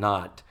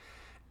cannot.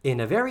 In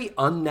a very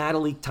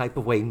un-Natalie type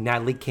of way,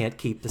 Natalie can't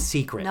keep the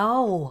secret.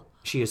 No.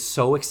 She is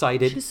so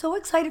excited. She's so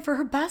excited for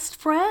her best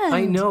friend.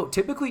 I know.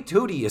 Typically,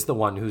 Tootie is the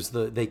one who's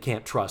they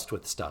can't trust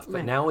with stuff.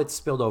 But now it's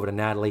spilled over to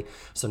Natalie.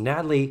 So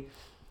Natalie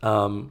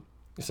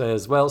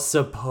says, well,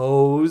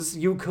 suppose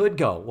you could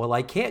go. Well,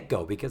 I can't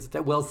go because,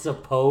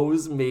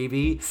 suppose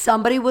maybe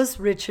somebody was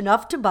rich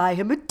enough to buy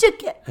him a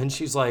ticket. And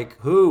she's like,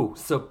 who?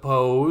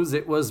 Suppose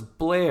it was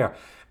Blair.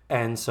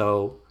 And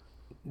so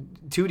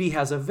Tootie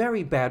has a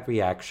very bad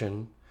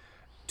reaction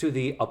to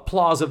the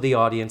applause of the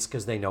audience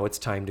because they know it's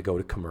time to go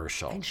to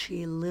commercial. And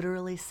she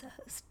literally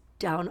says,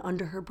 down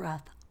under her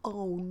breath,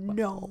 oh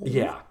no.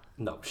 Yeah.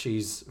 No,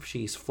 she's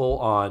full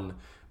on,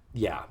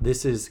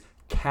 this is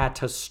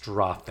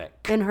catastrophic.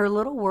 In her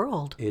little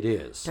world. It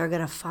is. They're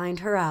going to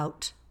find her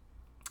out.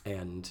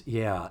 And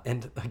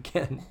and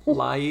again,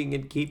 lying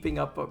and keeping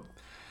up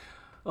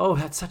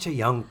that's such a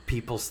young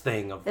people's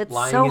thing of it's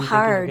lying so and hard.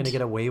 thinking you're going to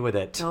get away with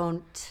it.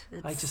 Don't.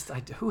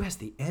 Who has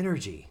the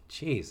energy?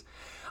 Jeez.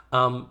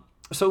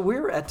 So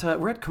we're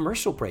at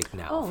commercial break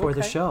now for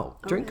the show.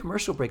 During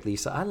commercial break,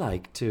 Lisa, I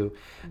like to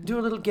do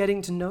a little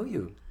getting to know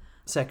you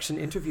section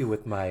interview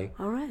with my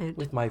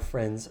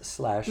friends /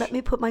 Let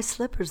me put my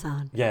slippers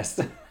on. Yes.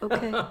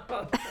 Okay.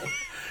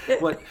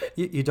 Well,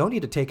 you don't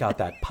need to take out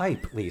that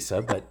pipe,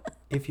 Lisa, but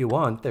if you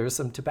want, there's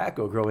some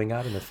tobacco growing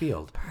out in the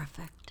field.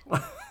 Perfect.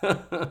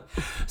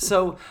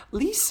 So,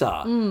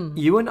 Lisa,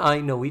 you and I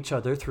know each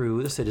other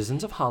through the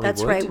Citizens of Hollywood.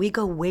 That's right. We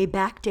go way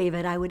back,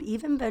 David. I would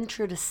even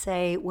venture to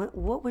say,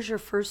 what was your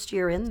first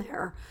year in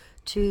there?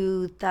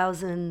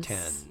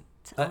 2010.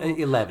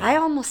 11. I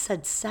almost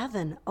said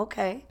 7.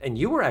 Okay. And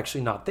you were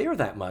actually not there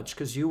that much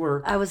because you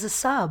were... I was a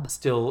sub.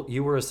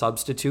 You were a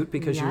substitute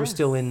because you were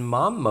still in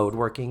mom mode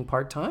working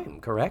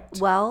part-time, correct?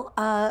 Well,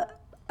 I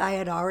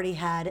had already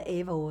had...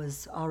 Ava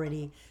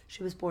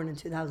she was born in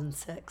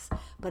 2006.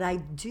 But I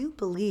do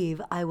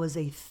believe I was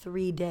a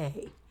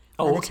 3-day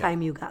by the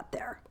time you got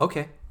there.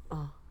 Okay.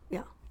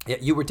 Yeah. Yeah,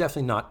 you were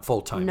definitely not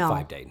full-time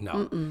 5-day.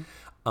 No.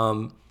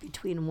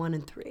 Between 1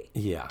 and 3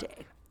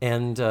 day.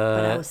 And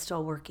but I was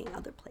still working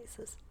other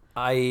places.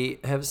 I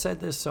have said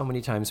this so many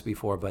times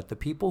before, but the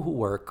people who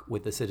work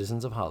with the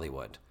Citizens of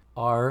Hollywood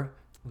are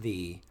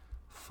the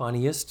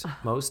funniest,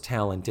 most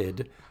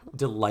talented,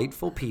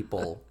 delightful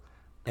people.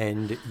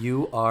 And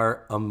you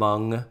are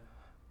among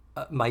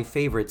my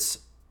favorites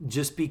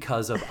just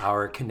because of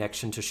our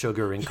connection to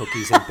sugar and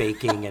cookies and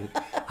baking and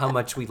how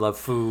much we love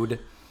food.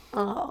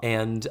 Oh.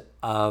 And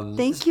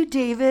thank you,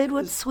 David.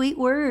 What sweet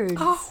words.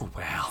 Oh,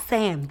 well.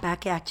 Sam,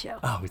 back at you.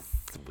 Oh,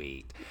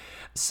 sweet.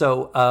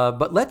 So,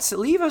 but let's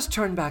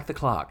turn back the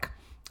clock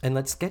and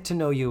let's get to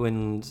know you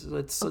and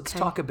let's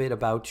talk a bit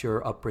about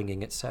your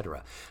upbringing,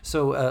 etc.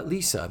 So,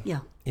 Lisa,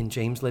 in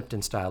James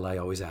Lipton style, I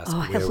always ask,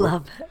 I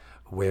love it.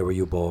 Where were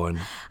you born?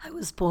 I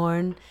was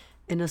born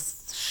in a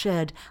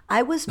shed.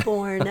 I was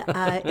born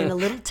in a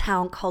little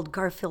town called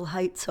Garfield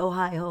Heights,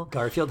 Ohio.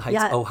 Garfield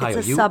Heights, Ohio.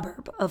 It's a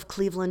suburb of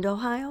Cleveland,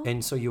 Ohio.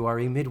 And so you are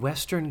a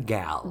Midwestern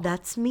gal.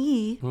 That's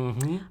me.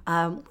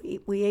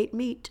 We ate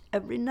meat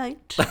every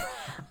night.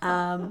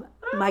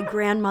 My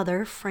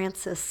grandmother,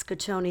 Frances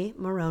Scaccioni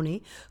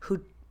Maroney,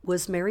 who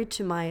was married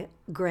to my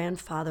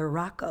grandfather,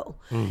 Rocco,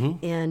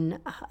 in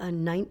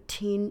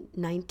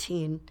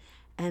 1919.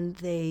 And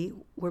they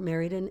were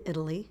married in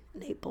Italy,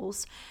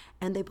 Naples,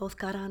 and they both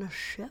got on a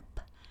ship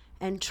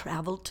and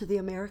traveled to the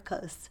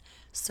Americas.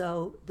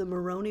 So the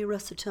Maroney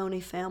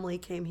Rossitoni family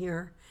came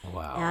here.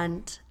 Wow.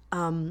 And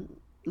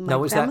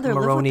now, is that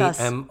Moroni,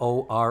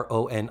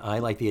 Moroni,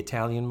 like the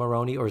Italian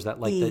Moroni, or is that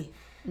like the...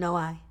 No,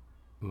 I.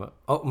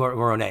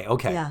 Moroni.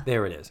 Okay, yeah.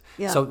 There it is.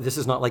 Yeah. So this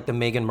is not like the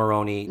Megan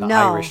Moroni, the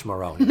Irish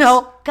Moroni.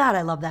 No, God,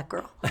 I love that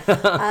girl.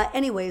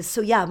 Anyways,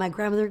 so yeah, my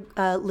grandmother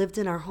lived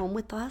in our home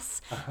with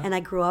us, and I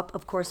grew up,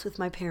 of course, with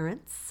my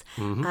parents,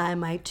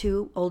 my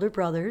two older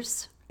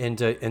brothers.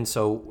 And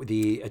so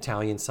the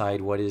Italian side,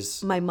 what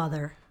is... My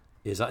mother.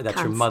 That's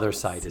your mother's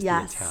side is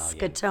the Italian.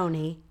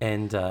 Scatoni.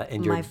 And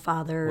your... My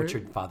father... What's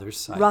your father's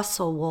side?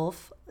 Russell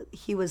Wolf.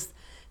 He was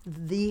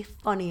the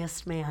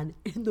funniest man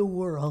in the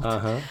world.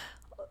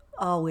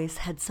 Always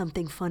had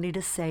something funny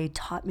to say,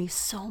 taught me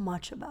so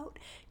much about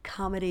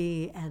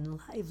comedy and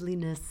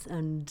liveliness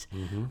and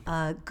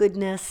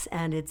goodness,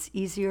 and it's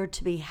easier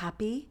to be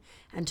happy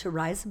and to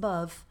rise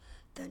above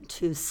than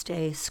to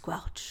stay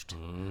squelched.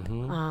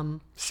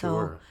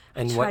 Sure.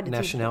 And what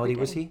nationality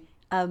was he?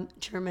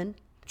 German.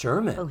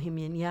 German?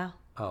 Bohemian, yeah.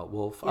 Oh,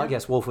 Wolf. Yeah. I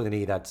guess Wolf with an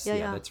E, that's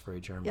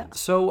very German. Yeah.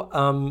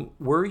 So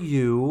were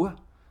you...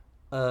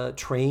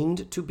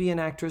 trained to be an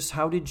actress?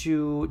 How did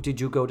you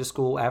go to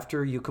school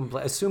after you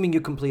assuming you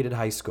completed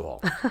high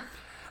school?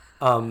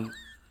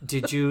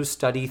 Did you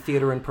study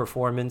theater and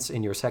performance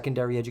in your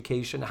secondary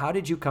education? How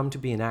did you come to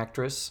be an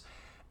actress?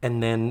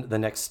 And then the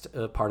next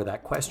part of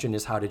that question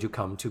is, how did you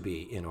come to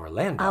be in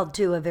Orlando? I'll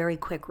do a very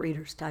quick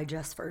Reader's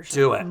Digest version.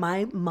 Do it.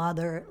 My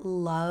mother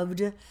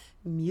loved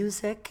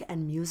music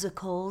and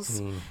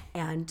musicals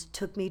and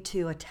took me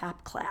to a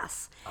tap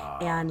class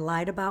and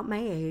lied about my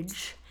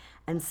age.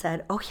 And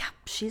said, "Oh yeah,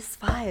 she's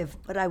 5,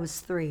 but I was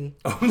 3."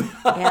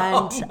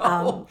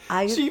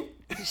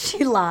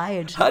 She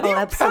lied. How do you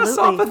pass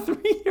off a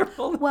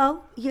 3-year-old?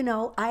 Well,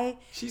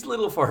 she's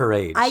little for her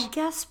age. I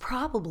guess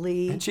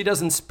probably. And she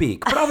doesn't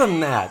speak. But other than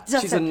that,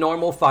 she's a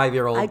normal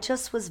 5-year-old. I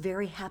just was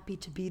very happy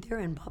to be there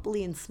and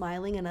bubbly and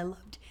smiling, and I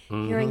loved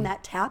hearing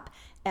that tap.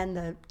 And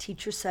the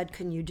teacher said,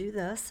 "Can you do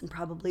this?" And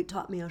probably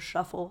taught me a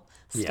shuffle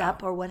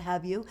step or what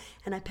have you.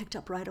 And I picked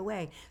up right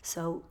away.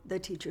 So the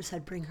teacher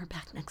said, "Bring her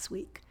back next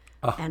week."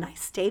 And I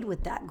stayed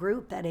with that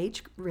group, that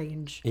age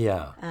range.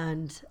 Yeah.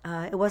 And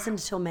it wasn't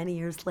until many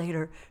years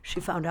later she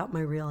found out my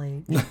real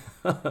age.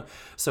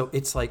 So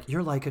it's like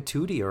you're like a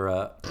Tootie or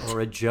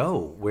a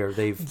Joe, where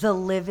they've the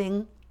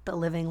living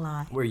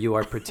lie. Where you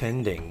are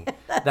pretending.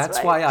 That's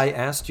right. Why I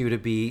asked you to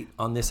be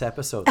on this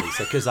episode,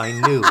 Lisa, because I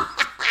knew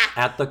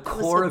at the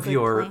core of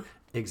your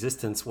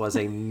existence was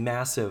a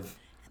massive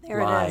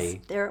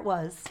lie. There it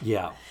was.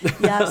 Yeah.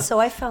 Yeah, so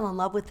I fell in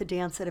love with the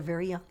dance at a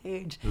very young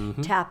age,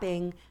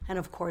 tapping. And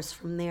of course,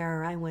 from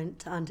there, I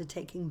went on to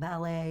taking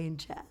ballet and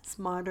jazz,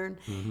 modern,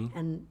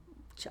 and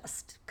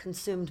just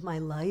consumed my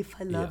life.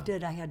 I loved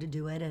it. I had to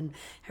do it. And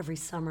every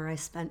summer, I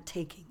spent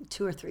taking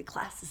 2 or 3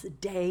 classes a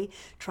day,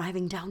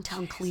 driving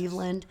downtown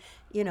Cleveland,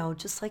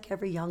 just like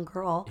every young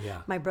girl.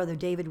 Yeah. My brother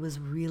David was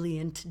really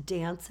into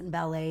dance and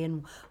ballet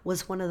and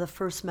was one of the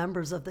first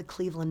members of the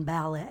Cleveland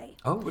Ballet.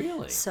 Oh,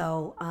 really?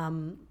 So,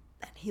 and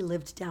he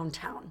lived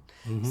downtown.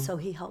 So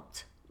he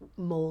helped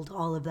mold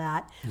all of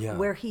that,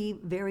 where he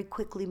very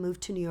quickly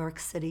moved to New York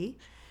City.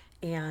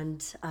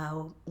 And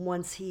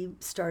once he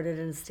started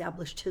and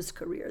established his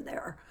career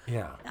there,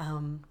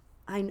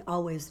 I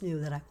always knew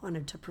that I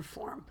wanted to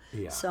perform.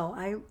 Yeah. So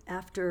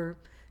after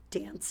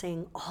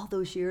dancing all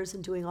those years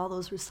and doing all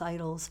those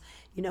recitals,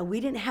 we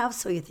didn't have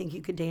So You Think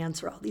You Could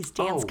Dance or all these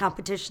dance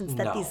competitions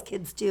that these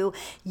kids do,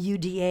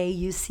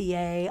 UDA,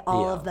 UCA,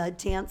 all of the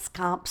dance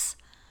comps.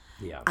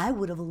 Yeah. I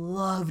would have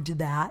loved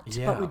that,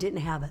 but we didn't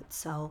have it.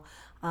 So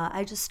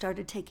I just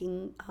started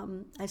doing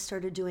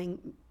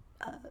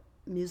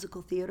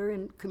musical theater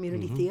and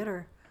community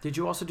theater. Did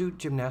you also do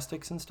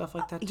gymnastics and stuff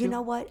like that too? You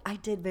know what? I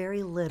did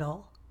very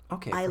little.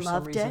 Okay. I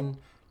loved it.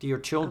 Do your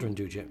children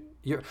do gym?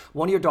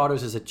 One of your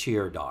daughters is a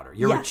cheer daughter.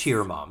 You're a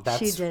cheer mom.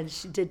 She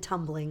did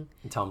tumbling.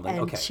 Tumbling,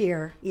 and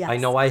cheer, yes. I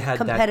know I had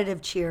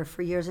competitive cheer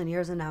for years and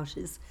years, and now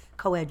she's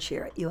co-ed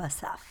cheer at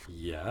USF.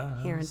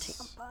 Yes. Here in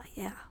Tampa,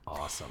 yeah.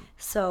 Awesome.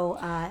 So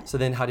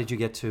then how did you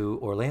get to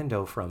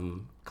Orlando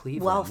from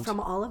Cleveland? Well, from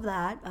all of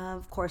that,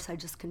 of course, I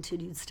just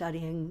continued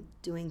studying,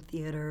 doing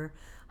theater,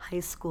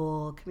 high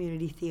school,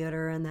 community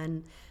theater, and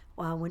then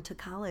went to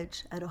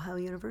college at Ohio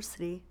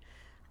University.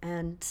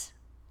 And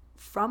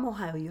from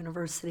Ohio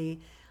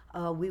University,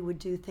 we would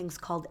do things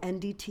called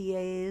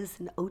NDTAs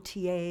and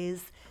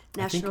OTAs,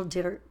 National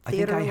Theater Alliance. I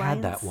think I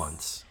had that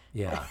once.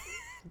 Yeah.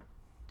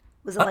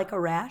 Was it like a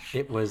rash?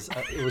 It was.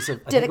 It was a.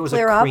 Did it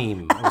clear up?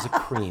 Cream. It was a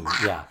cream.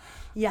 Yeah.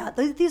 Yeah,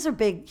 these are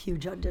big,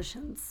 huge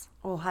auditions.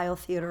 Ohio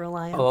Theater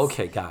Alliance. Oh,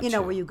 okay, gotcha. You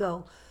know, where you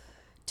go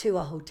to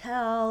a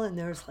hotel and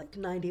there's like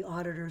 90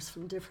 auditors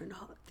from different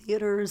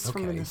theaters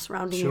from the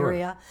surrounding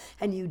area,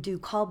 and you do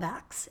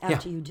callbacks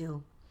after you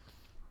do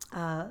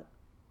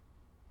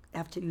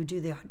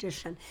the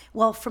audition.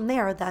 Well, from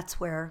there, that's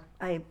where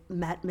I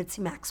met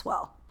Mitzi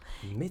Maxwell.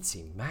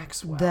 Mitzi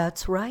Maxwell.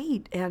 That's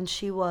right, and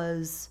she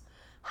was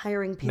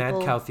hiring people.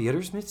 Mad Cow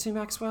Theater's Mitzi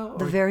Maxwell?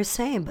 The very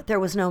same, but there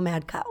was no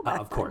Mad Cow back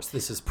of course,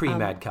 this is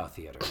pre-Mad Cow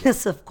Theater.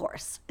 This, of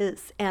course,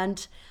 is.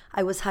 And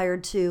I was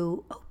hired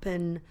to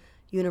open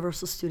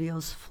Universal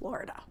Studios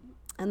Florida.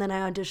 And then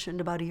I auditioned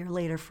about a year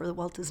later for the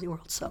Walt Disney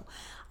World. So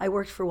I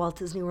worked for Walt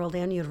Disney World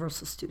and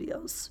Universal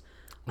Studios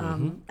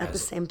at the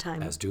same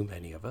time. As do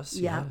many of us,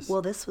 yeah. Yes.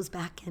 Well, this was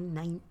back in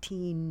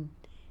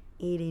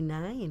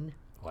 1989.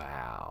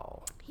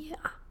 Wow. Yeah.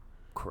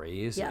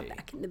 Crazy. Yeah,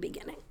 back in the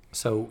beginning.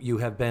 So you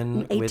have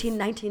been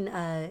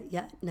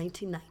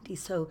 1990.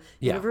 So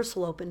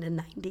Universal opened in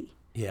 90.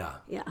 Yeah.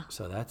 Yeah.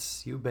 So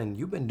that's you've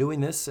been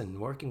doing this and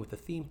working with the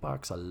theme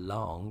parks a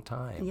long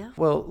time. Yeah.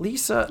 Well,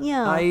 Lisa,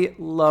 I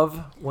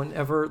love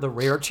whenever the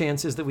rare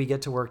chances that we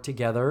get to work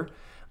together.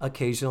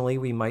 Occasionally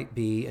we might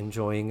be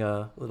enjoying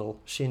a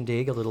little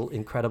shindig, a little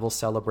incredible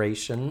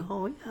celebration.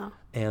 Oh yeah.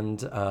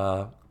 And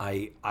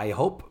I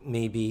hope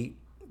maybe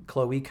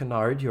Chloe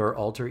Kennard, your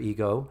alter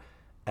ego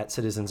at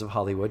Citizens of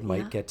Hollywood,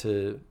 might get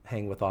to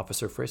hang with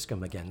Officer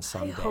Friskum again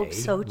someday. I hope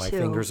so, too. My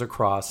fingers are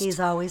crossed. He's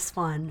always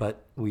fun.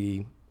 But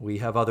we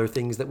have other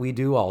things that we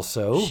do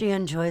also. She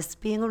enjoys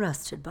being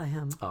arrested by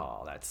him.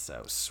 Oh, that's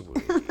so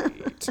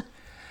sweet.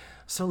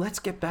 So let's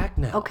get back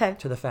now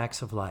to the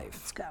facts of life.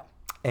 Let's go.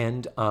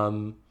 And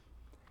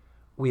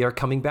we are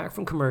coming back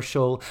from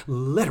commercial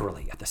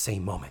literally at the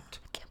same moment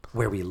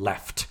where we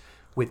left,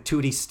 with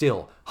Tootie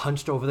still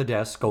hunched over the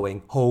desk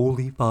going,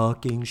 holy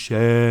fucking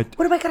shit.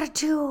 What am I going to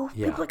do?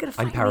 Yeah, People are going to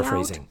find I'm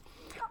paraphrasing.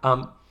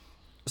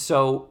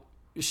 So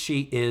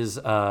she is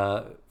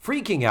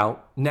freaking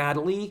out.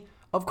 Natalie,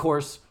 of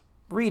course,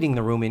 reading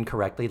the room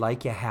incorrectly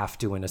like you have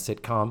to in a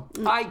sitcom.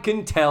 I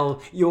can tell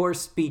you're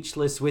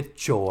speechless with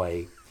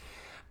joy.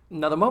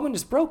 Now, the moment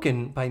is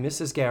broken by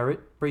Mrs.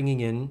 Garrett bringing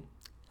in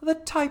the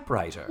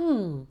typewriter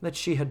that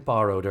she had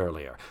borrowed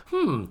earlier.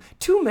 2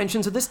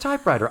 mentions of this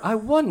typewriter. I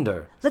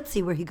wonder. Let's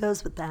see where he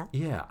goes with that.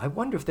 Yeah, I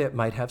wonder if that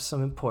might have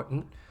some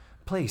important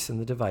place in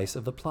the device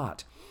of the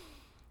plot.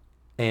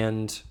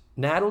 And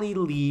Natalie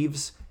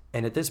leaves,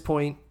 and at this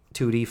point,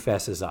 Tootie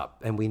fesses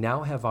up. And we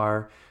now have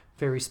our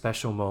very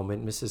special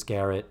moment, Mrs.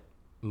 Garrett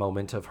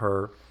moment of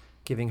her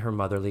giving her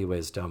motherly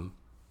wisdom.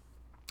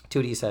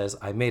 Tootie says,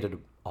 I made it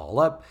all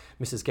up.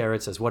 Mrs.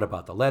 Garrett says, what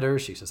about the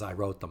letters? She says, I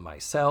wrote them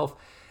myself.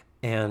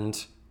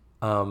 And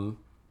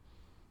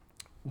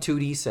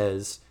Tootie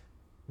says,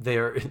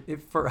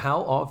 for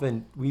how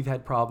often we've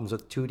had problems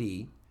with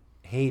Tootie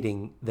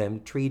hating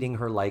them, treating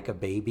her like a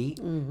baby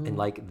and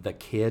like the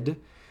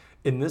kid.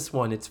 In this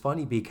one, it's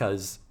funny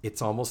because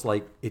it's almost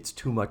like it's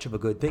too much of a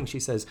good thing. She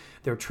says,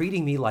 they're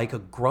treating me like a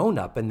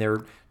grown-up and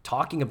they're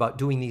talking about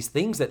doing these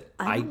things that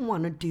I don't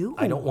want to do.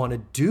 I don't want to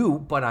do,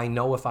 but I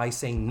know if I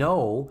say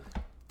no,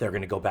 they're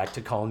going to go back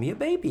to calling me a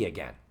baby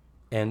again.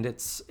 And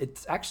it's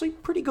actually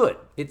pretty good.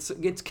 It's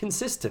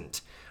consistent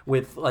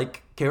with,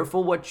 like,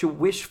 careful what you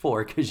wish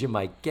for because you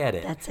might get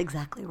it. That's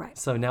exactly right.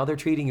 So now they're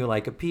treating you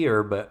like a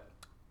peer, but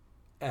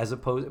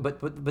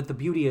the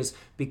beauty is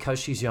because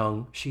she's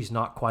young, she's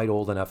not quite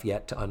old enough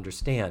yet to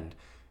understand.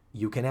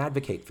 You can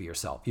advocate for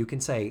yourself. You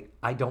can say,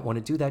 I don't want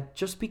to do that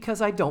just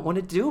because I don't want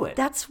to do it.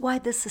 That's why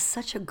this is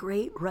such a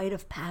great rite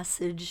of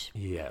passage.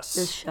 Yes.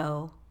 This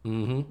show.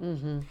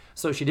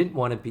 So she didn't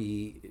want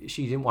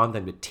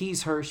them to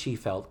tease her. She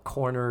felt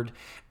cornered.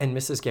 And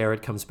Mrs.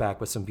 Garrett comes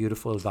back with some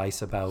beautiful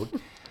advice about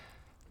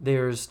do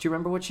you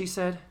remember what she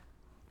said?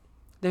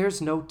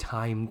 There's no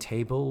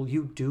timetable.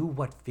 You do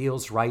what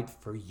feels right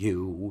for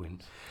you.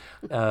 And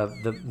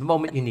the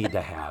moment you need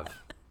to have.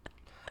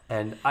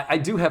 And I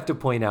do have to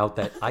point out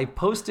that I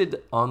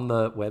posted on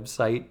the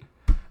website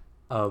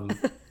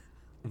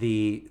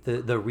the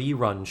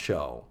rerun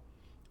show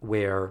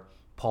where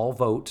Paul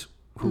Vogt,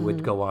 who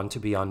would go on to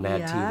be on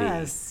Mad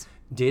TV,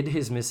 did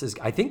his Mrs.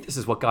 I think this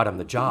is what got him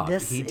the job.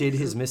 He did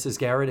his Mrs.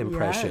 Garrett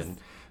impression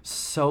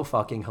so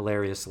fucking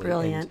hilariously.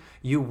 Brilliant. And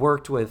you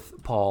worked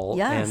with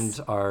Paul and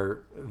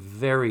are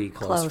very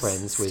close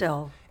friends with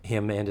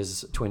him and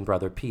his twin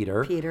brother,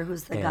 Peter. Peter,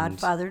 who's the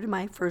godfather to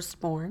my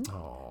firstborn.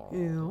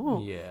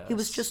 Oh, yes. He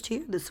was just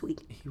here this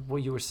week. Well,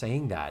 you were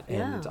saying that.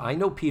 And I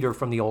know Peter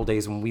from the old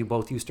days when we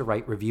both used to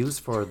write reviews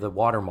for the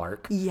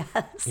Watermark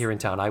here in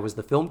town. I was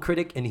the film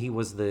critic and he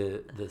was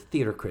the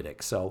theater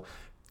critic. So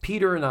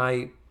Peter and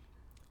I,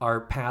 our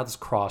paths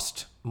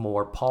crossed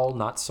more. Paul,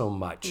 not so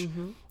much.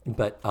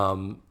 But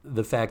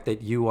the fact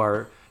that you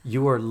are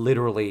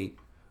literally...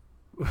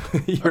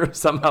 You're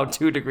somehow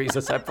 2 degrees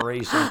of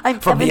separation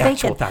from the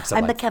actual facts of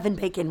life. I'm the Kevin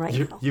Bacon right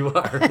now. You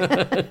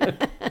are.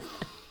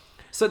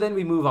 So then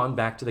we move on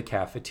back to the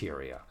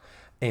cafeteria.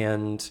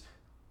 And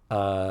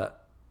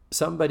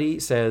somebody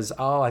says,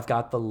 oh, I've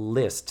got the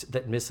list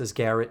that Mrs.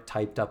 Garrett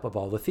typed up of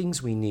all the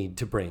things we need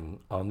to bring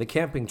on the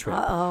camping trip.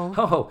 Uh-oh.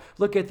 Oh,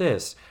 look at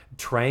this.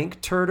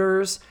 Trank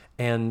turters.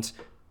 And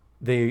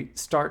they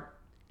start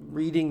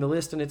reading the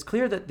list, and it's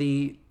clear that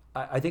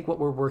I think what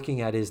we're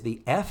working at is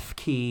the F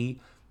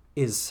key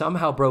is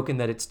somehow broken,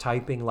 that it's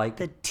typing like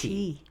the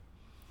T.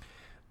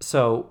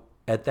 So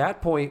at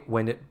that point,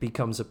 when it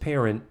becomes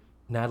apparent,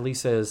 Natalie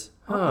says,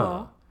 huh.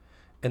 Uh-oh.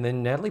 And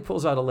then Natalie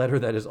pulls out a letter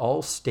that is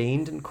all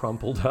stained and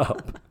crumpled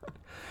up.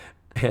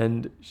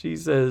 And she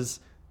says,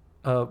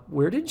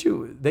 where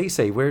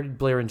did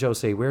Blair and Joe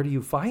say, where do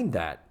you find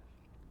that?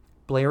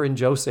 Blair and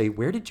Joe say,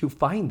 where did you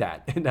find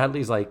that? And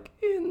Natalie's like,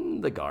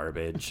 in the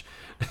garbage.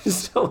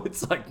 So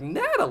it's like,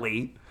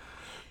 Natalie,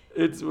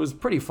 it was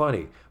pretty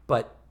funny.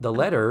 But the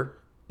letter,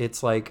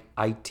 it's like,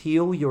 I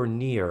teal you're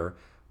near,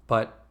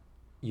 but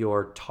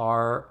you're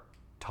tar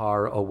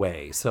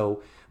away.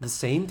 So the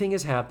same thing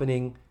is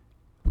happening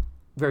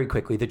very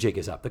quickly. The jig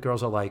is up. The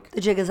girls are like,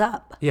 the jig is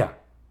up. Yeah.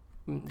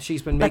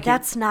 She's been making... But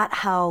that's not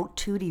how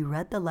Tootie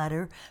read the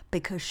letter,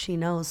 because she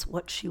knows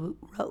what she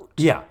wrote.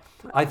 Yeah.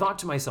 I thought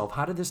to myself,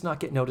 how did this not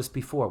get noticed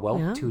before? Well,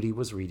 yeah. Tootie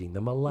was reading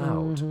them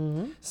aloud.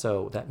 Mm-hmm.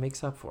 So that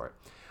makes up for it.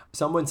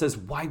 Someone says,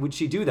 why would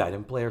she do that?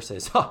 And Blair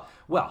says,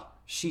 well,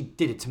 she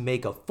did it to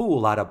make a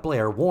fool out of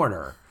Blair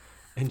Warner.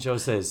 And Joe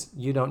says,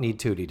 you don't need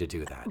Tootie to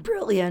do that.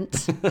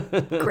 Brilliant.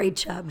 Great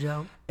job,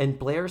 Joe. And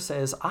Blair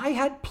says, I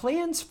had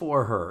plans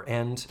for her.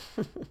 And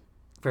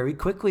very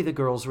quickly the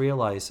girls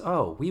realize,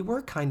 oh, we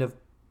were kind of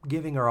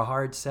giving her a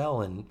hard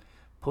sell and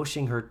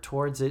pushing her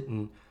towards it.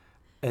 And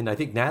I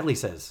think Natalie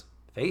says,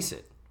 face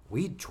it,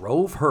 we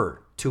drove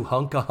her to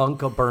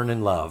hunka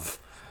burnin' love.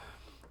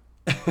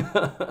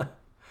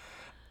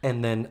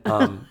 And then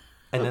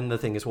the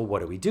thing is, well,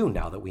 what do we do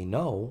now that we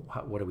know?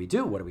 What do we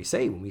do? What do we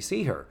say when we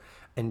see her?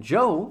 And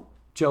Joe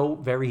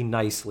very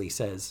nicely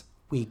says,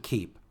 we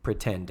keep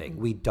pretending.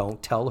 We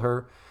don't tell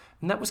her.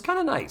 And that was kind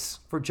of nice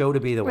for Joe to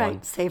be the one.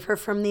 Right, save her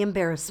from the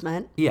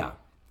embarrassment. Yeah.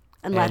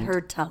 And let her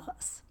tell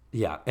us.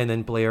 Yeah, and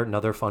then Blair,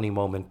 another funny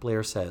moment,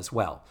 Blair says,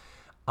 well,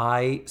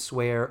 I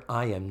swear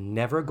I am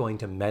never going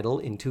to meddle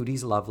in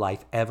Tootie's love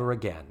life ever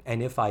again.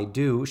 And if I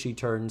do, she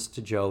turns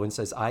to Joe and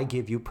says, I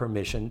give you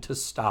permission to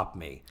stop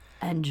me.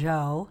 And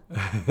Joe...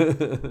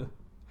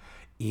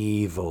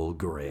 evil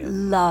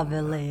grin.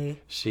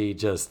 Lovely. She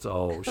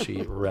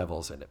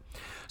revels in it.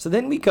 So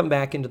then we come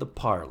back into the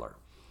parlor.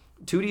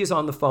 Tootie is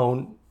on the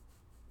phone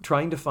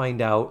trying to find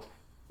out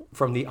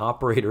from the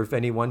operator if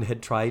anyone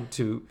had tried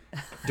to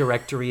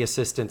directory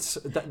assistance.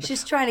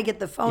 She's trying to get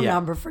the phone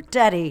number for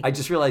Teddy. I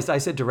just realized I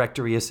said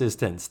directory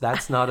assistance.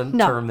 That's not a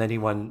term that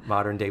anyone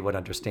modern day would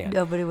understand.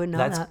 Nobody would know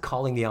that. That's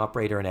calling the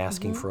operator and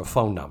asking for a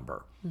phone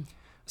number.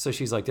 So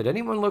she's like, did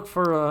anyone look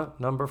for a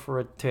number for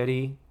a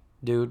Teddy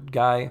dude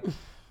guy?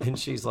 And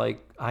she's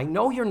like, I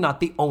know you're not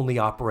the only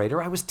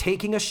operator. I was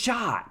taking a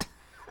shot.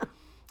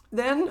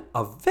 Then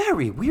a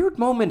very weird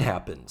moment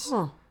happens.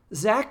 Oh.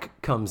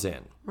 Zach comes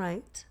in.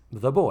 Right.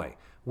 The boy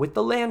with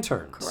the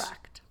lanterns.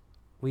 Correct.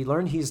 We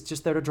learn he's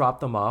just there to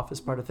drop them off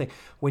as part of the thing.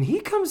 When he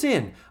comes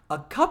in, a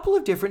couple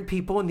of different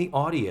people in the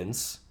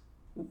audience,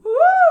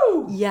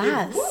 woo!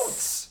 Yes. Give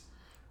woots.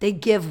 They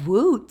give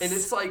woots. And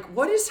it's like,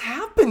 what is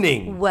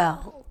happening?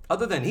 Well.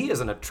 Other than he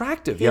is an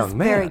attractive young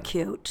man. He's very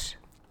cute.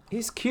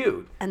 He's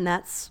cute. And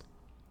that's...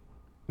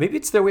 Maybe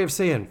it's their way of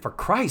saying, for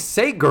Christ's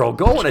sake, girl,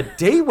 go on a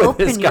date with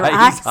this guy. Open your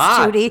eyes, he's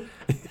hot.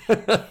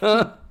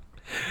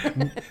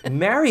 Tootie.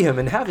 Marry him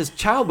and have his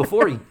child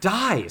before he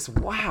dies.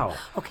 Wow.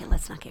 Okay,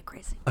 let's not get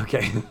crazy.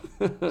 Okay.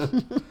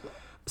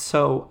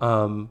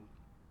 So,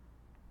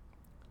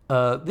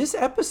 this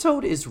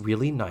episode is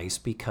really nice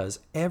because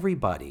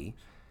everybody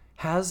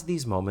has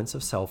these moments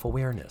of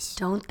self-awareness.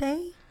 Don't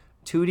they?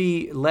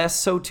 Tootie, less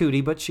so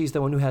Tootie, but she's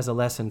the one who has a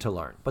lesson to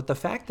learn. But the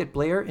fact that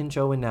Blair and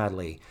Joe and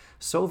Natalie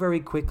so very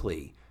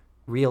quickly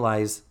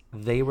realize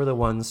they were the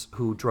ones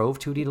who drove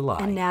Tootie to lie.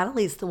 And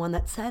Natalie's the one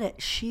that said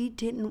it. She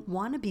didn't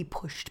want to be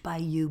pushed by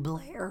you,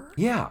 Blair.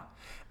 Yeah.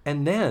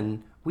 And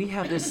then we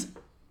have this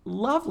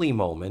lovely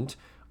moment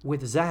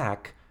with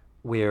Zach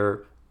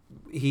where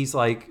she's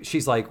like,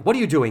 what are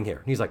you doing here?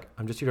 And he's like,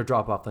 I'm just here to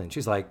drop off the land.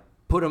 She's like,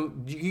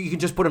 you can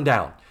just put him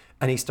down.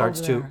 And he starts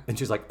and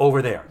she's like,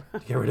 over there,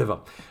 get rid of him.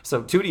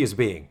 So Tootie is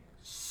being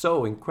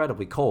so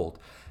incredibly cold.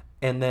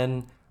 And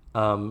then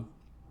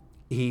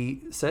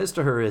he says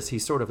to her as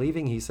he's sort of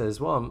leaving, he says,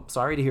 well, I'm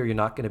sorry to hear you're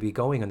not going to be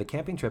going on the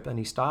camping trip. And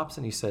he stops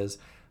and he says,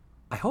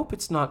 I hope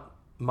it's not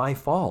my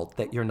fault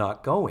that you're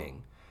not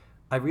going.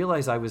 I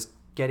realized I was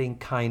getting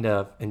kind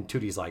of, and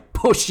Tootie's like,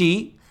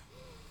 pushy.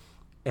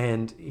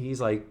 And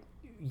he's like,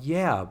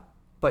 yeah,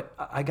 but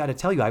I got to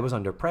tell you, I was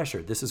under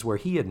pressure. This is where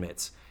he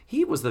admits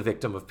he was the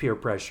victim of peer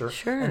pressure.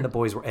 Sure. And the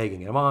boys were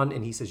egging him on.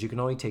 And he says, you can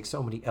only take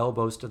so many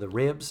elbows to the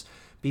ribs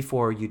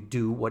before you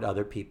do what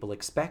other people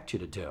expect you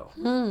to do.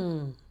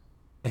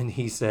 And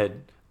he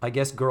said, I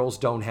guess girls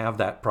don't have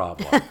that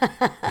problem.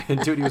 And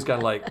Tootie was kind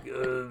of like,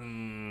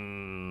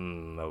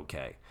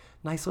 okay.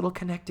 Nice little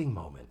connecting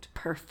moment.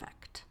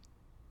 Perfect.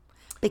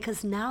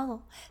 Because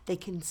now they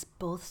can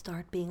both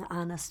start being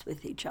honest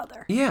with each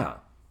other. Yeah.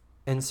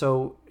 And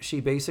so she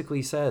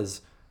basically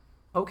says,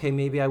 okay,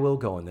 maybe I will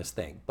go in this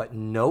thing, but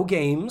no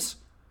games.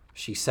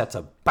 She sets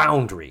a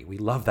boundary. We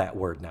love that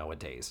word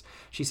nowadays.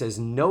 She says,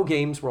 no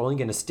games. We're only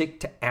going to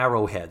stick to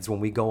arrowheads when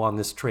we go on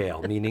this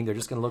trail, meaning they're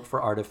just going to look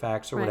for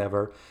artifacts or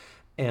whatever.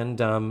 And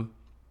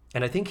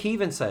I think he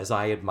even says,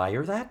 I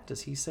admire that.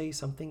 Does he say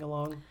something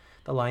along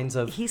the lines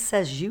of... He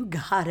says, you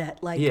got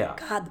it. Like,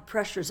 God, the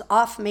pressure's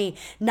off me.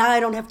 Now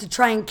I don't have to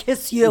try and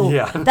kiss you.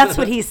 Yeah. That's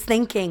what he's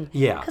thinking.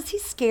 Yeah. Because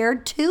he's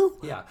scared, too.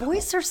 Yeah.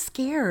 Boys are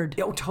scared.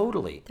 Oh,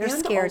 totally. They're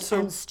scared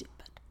and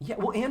stupid. Yeah,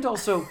 well, and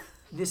also...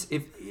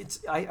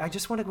 I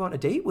just want to go on a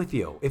date with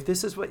you. If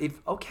this is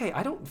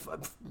I don't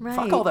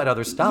fuck all that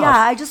other stuff. Yeah,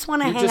 I just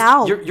want to hang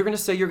out. You're going to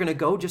say you're going to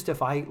go just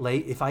if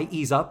I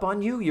ease up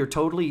on you. You're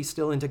totally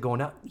still into going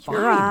out.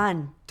 You're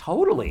on.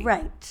 Totally.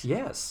 Right.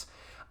 Yes.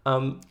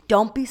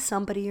 Don't be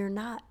somebody you're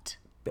not.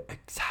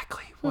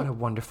 Exactly. What a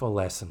wonderful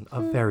lesson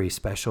of very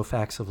special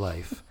facts of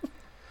life.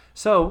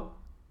 So,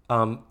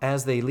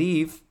 as they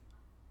leave,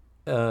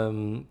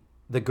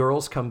 the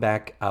girls come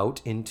back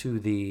out into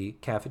the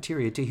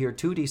cafeteria to hear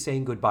Tootie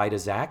saying goodbye to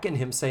Zach and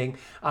him saying,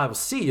 I will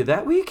see you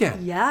that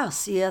weekend. Yeah,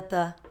 see you on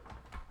the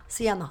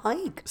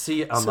hike. See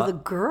you on the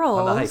girls.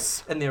 On the hike.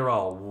 And they're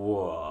all,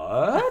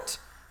 what?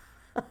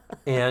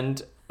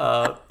 And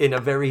in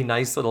a very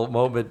nice little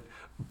moment,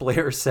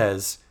 Blair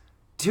says,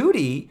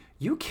 Tootie,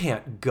 you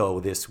can't go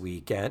this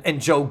weekend.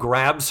 And Joe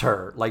grabs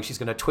her like she's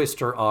going to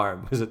twist her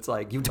arm. Because it's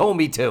like, you told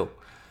me to.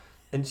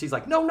 And she's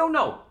like,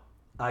 no.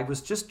 I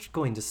was just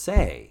going to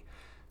say...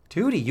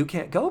 Tootie, you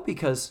can't go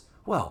because,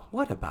 well,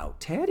 what about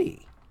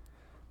Teddy?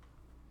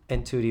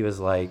 And Tootie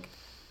was like,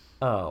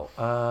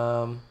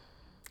 Tootie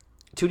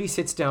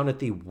sits down at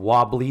the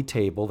wobbly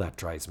table. That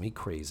drives me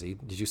crazy.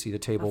 Did you see the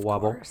table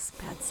wobble? Of course,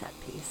 bad set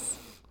piece.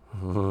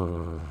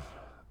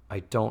 I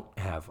don't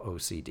have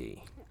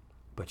OCD,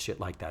 but shit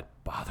like that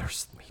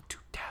bothers me to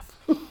death.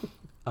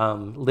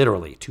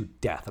 Literally to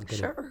death. I'm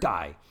going to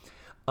die.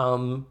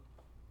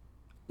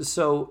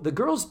 So the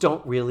girls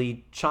don't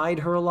really chide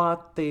her a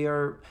lot. They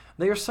are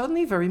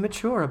suddenly very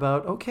mature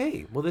about,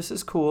 okay, well, this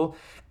is cool.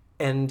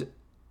 And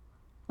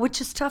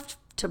which is tough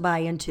to buy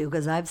into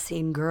because I've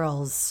seen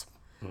girls.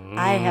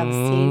 I have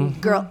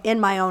seen girl in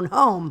my own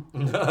home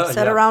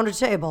sit around a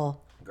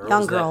table.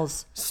 Young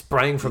girls.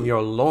 Sprang from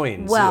your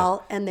loins.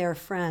 Well, and their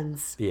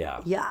friends.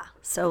 Yeah. Yeah.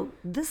 So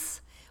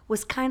this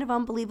was kind of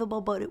unbelievable,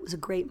 but it was a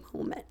great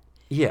moment.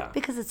 Yeah.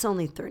 Because it's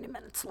only 30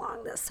 minutes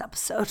long, this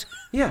episode.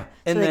 Yeah.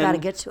 And so they got to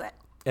get to it.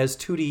 As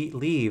Tootie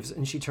leaves,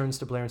 and she turns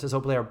to Blair and says,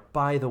 oh, Blair,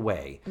 by the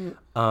way,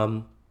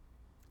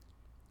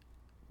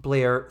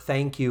 Blair,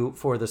 thank you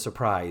for the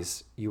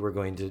surprise you were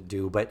going to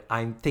do, but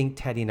I think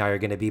Teddy and I are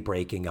going to be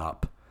breaking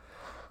up.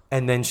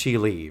 And then she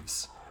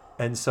leaves.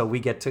 And so we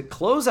get to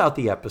close out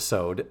the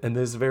episode, and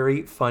this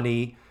very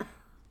funny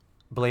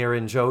Blair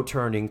and Joe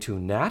turning to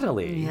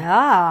Natalie.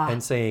 Yeah.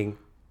 And saying,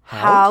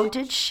 How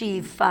did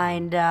she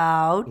find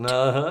out?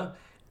 Uh-huh.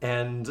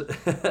 And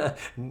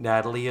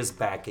Natalie is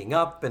backing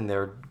up, and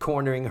they're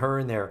cornering her,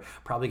 and they're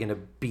probably going to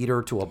beat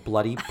her to a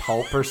bloody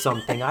pulp or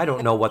something. I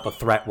don't know what the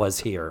threat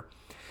was here.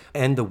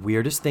 And the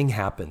weirdest thing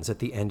happens at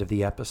the end of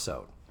the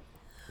episode.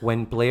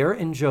 When Blair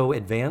and Joe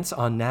advance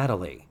on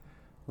Natalie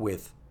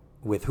with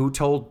who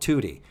told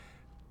Tootie,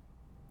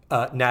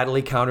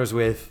 Natalie counters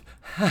with,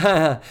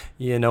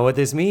 you know what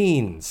this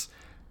means.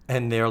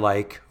 And they're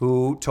like,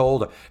 who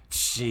told her?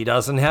 She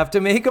doesn't have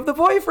to make up the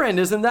boyfriend.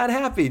 Isn't that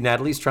happy?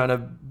 Natalie's trying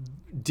to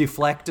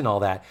deflect and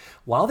all that.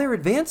 While they're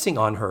advancing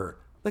on her,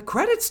 the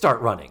credits start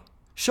running.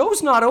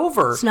 Show's not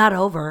over. It's not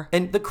over.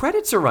 And the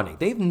credits are running.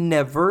 They've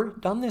never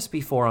done this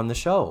before on the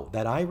show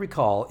that I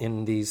recall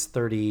in these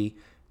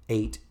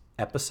 38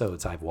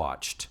 episodes I've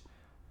watched.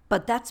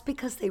 But that's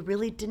because they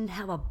really didn't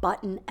have a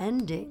button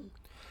ending.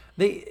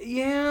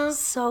 Yeah.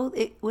 So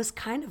it was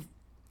kind of...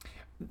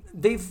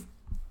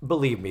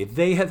 Believe me,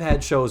 they have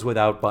had shows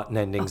without button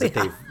endings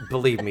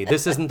believe me,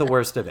 this isn't the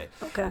worst of it.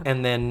 Okay.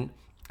 And then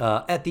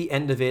at the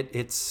end of it,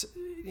 it's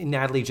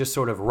Natalie just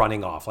sort of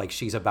running off, like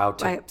she's about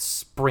to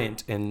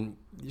sprint and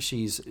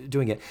she's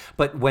doing it.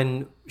 But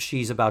when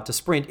she's about to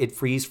sprint, it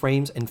freeze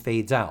frames and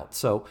fades out.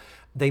 So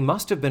they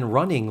must have been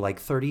running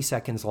like 30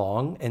 seconds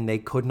long, and they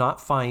could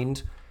not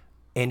find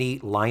any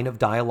line of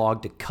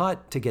dialogue to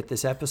cut to get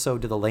this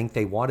episode to the length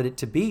they wanted it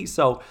to be.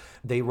 So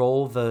they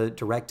roll the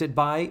directed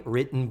by,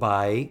 written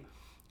by,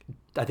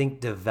 I think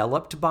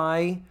developed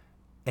by,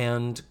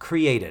 and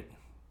created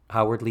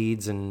Howard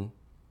Leeds and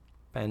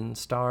Ben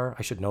Starr.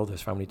 I should know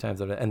this for how many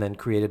times. And then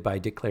created by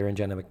Dick Clare and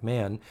Jenna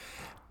McMahon.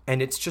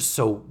 And it's just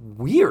so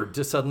weird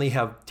to suddenly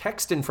have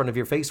text in front of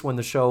your face when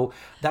the show,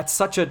 that's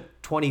such a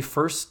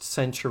 21st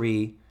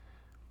century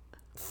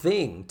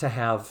thing to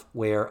have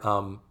where...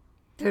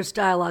 there's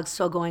dialogue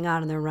still going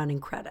on and they're running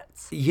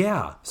credits.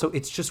 Yeah. So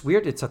it's just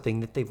weird. It's a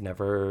thing that they've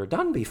never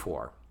done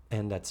before.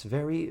 And that's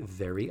very,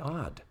 very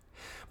odd.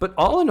 But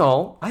all in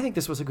all, I think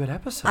this was a good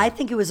episode. I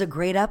think it was a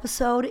great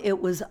episode.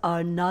 It was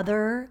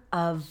another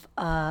of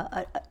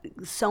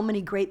so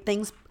many great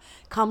things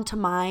come to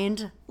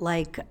mind.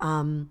 Like,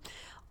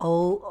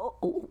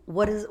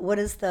 what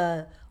is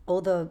the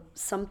the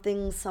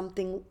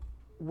something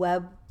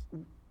web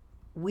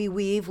we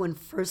weave when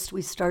first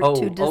we start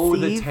to deceive. Oh,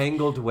 the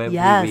tangled web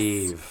yes, we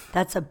weave.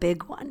 That's a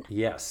big one.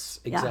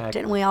 Yes, exactly. Yeah,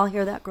 didn't we all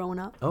hear that growing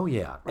up? Oh,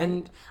 yeah. Right.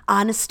 And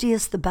honesty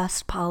is the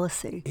best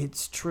policy.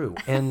 It's true.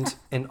 And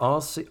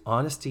also,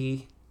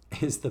 honesty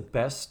is the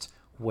best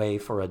way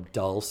for a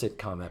dull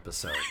sitcom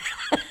episode.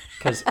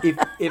 Because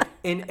if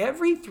in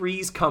every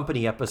Three's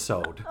Company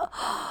episode,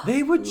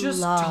 they would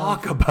just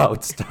talk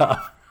about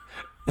stuff.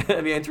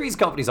 I mean, Three's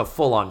Company's a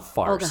full-on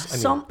farce.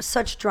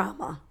 Such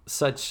drama.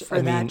 For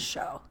that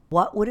show.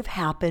 What would have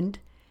happened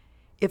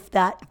if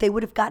they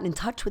would have gotten in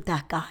touch with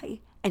that guy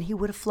and he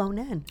would have flown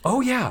in?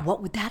 Oh yeah.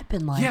 What would that have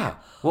been like? Yeah.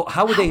 Well,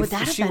 how would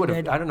she would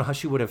have. I don't know how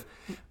she would have.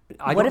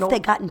 What if they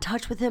got in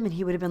touch with him and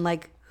he would have been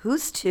like,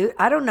 "Who's Tootie?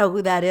 I don't know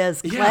who that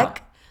is." Click. Yeah.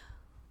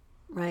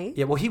 Right?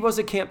 Yeah, well, he was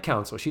a camp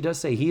counselor. She does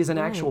say he is an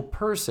actual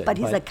person. But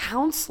he's a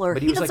counselor.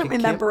 He doesn't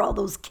remember all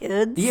those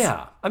kids.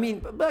 Yeah. I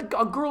mean,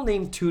 a girl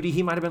named Tootie,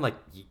 he might have been like,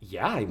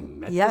 yeah, I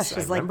met this. Yeah,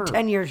 she's like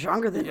 10 years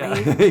younger than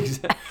me.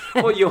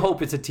 Exactly. Well, you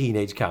hope it's a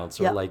teenage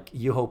counselor. Yep. Like,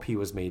 you hope he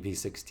was maybe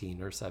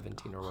 16 or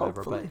 17 or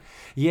whatever. Hopefully. But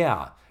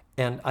yeah.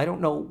 And I don't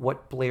know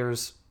what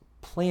Blair's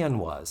plan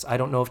was. I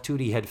don't know if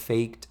Tootie had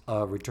faked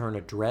a return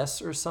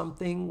address or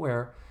something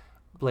where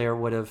Blair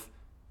would have.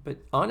 But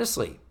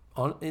honestly,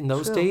 in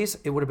those days,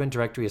 it would have been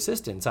directory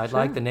assistance. I'd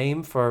like the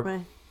name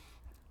for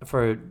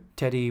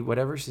Teddy,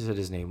 whatever she said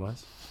his name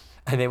was.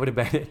 And they would have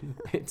been,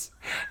 it's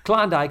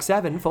Klondike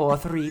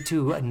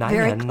 74329.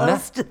 Very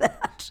close to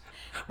that.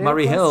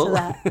 Murray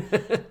Hill.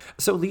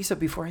 So, Lisa,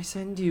 before I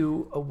send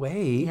you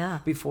away,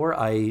 before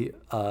I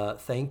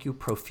thank you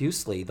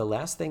profusely, the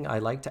last thing I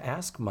like to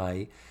ask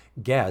my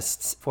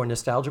guests for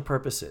nostalgia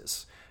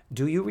purposes,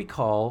 do you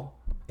recall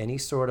any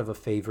sort of a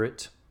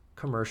favorite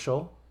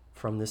commercial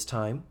from this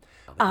time?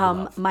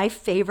 My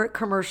favorite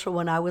commercial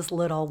when I was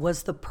little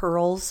was the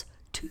Pearls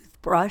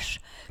toothbrush,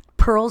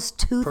 Pearls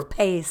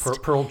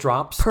toothpaste. Pearl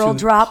Drops. Pearl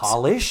Drops.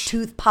 Polish.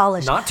 Tooth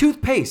polish. Not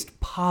toothpaste,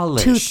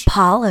 polish. Tooth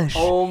polish.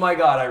 Oh my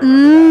God, I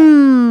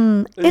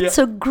remember that. It's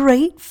a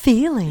great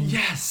feeling.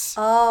 Yes.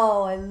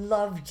 Oh, I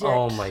loved it.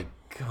 Oh my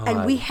God.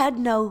 And we had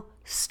no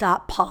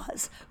stop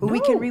pause where we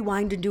can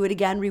rewind and do it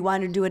again,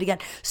 rewind and do it again.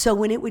 So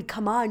when it would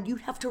come on,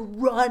 you'd have to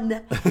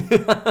run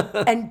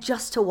and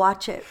just to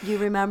watch it. You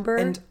remember?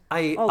 And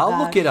I'll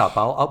look it up.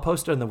 I'll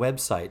post it on the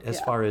website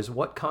as far as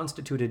what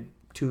constituted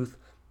tooth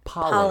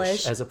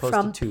polish as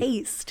opposed to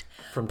paste.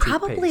 From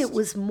Probably toothpaste. it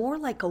was more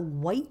like a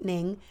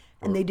whitening,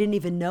 and they didn't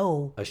even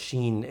know. A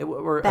sheen.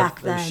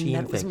 Back then,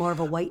 that was more of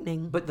a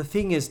whitening. But the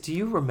thing is, do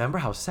you remember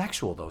how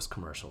sexual those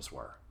commercials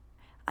were?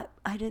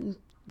 I didn't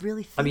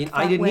really think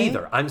I didn't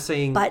either. I'm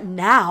saying... But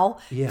now,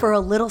 for a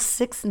little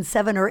 6 and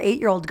 7 or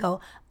 8-year-old go,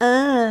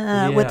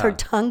 with her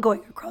tongue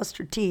going across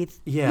her teeth.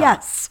 Yeah.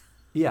 Yes.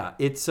 Yeah,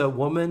 it's a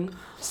woman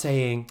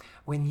saying,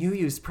 when you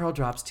use Pearl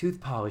Drops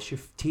tooth polish, your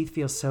teeth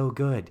feel so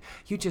good.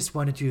 You just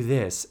want to do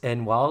this.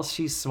 And while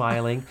she's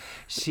smiling,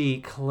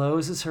 she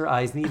closes her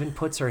eyes and even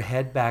puts her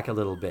head back a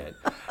little bit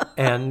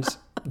and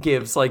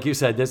gives, like you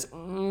said, this...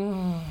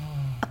 And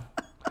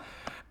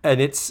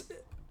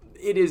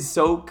it is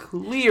so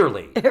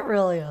clearly... It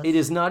really is. It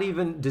is not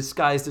even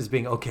disguised as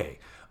being, okay,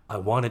 I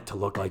want it to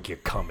look like you're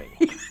coming.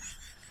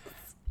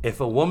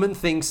 If a woman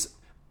thinks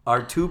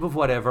our tube of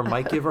whatever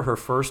might give her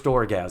first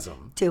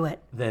orgasm... Do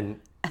it. Then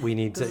we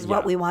need to... This is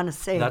what we want to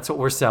see. That's what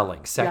we're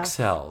selling. Sex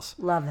sells.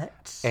 Love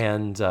it.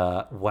 And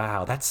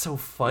wow, that's so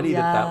funny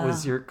that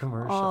was your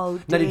commercial. Oh,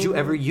 now, did you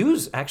ever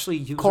use...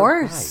 Of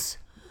course.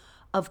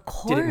 Of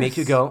course. Did it make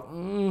you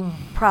go...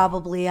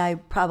 Probably. I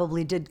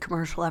probably did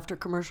commercial after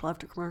commercial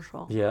after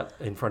commercial. Yeah,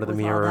 in front of the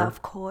mirror.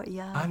 Of course,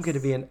 yes. I'm going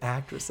to be an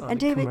actress on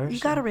and a David, commercial. you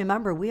got to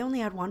remember, we only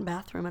had one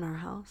bathroom in our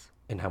house.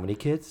 And how many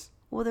kids?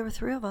 Well, there were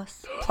 3 of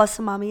us, plus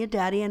a mommy, a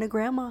daddy, and a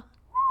grandma.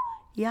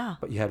 Yeah.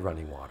 But you had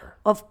running water.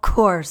 Of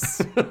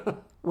course.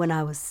 When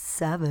I was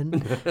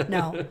 7.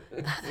 No.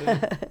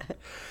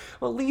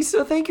 Well,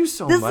 Lisa, thank you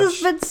so much.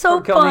 This has been so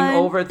for coming fun.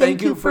 over.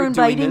 Thank you for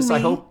inviting doing this. me. I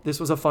hope this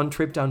was a fun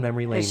trip down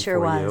memory lane It sure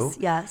for you. was,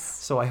 yes.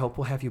 So I hope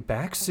we'll have you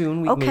back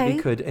soon. We maybe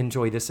could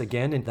enjoy this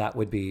again, and that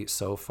would be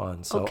so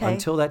fun. So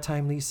until that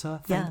time, Lisa,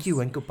 thank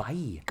you and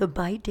goodbye.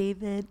 Goodbye,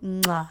 David.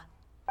 Mwah.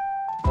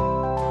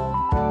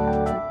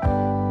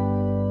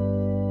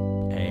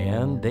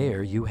 And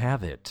there you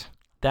have it.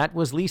 That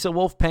was Lisa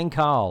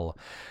Wolf-Penkal.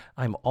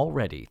 I'm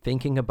already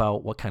thinking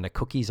about what kind of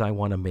cookies I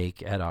want to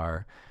make at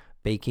our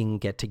baking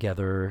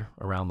get-together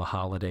around the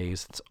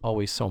holidays. It's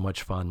always so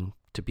much fun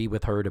to be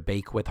with her, to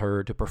bake with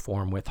her, to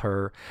perform with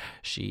her.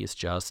 She's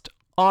just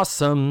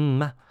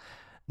awesome.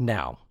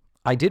 Now,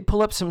 I did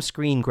pull up some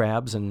screen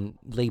grabs and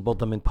labeled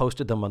them and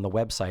posted them on the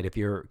website if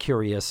you're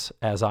curious,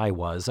 as I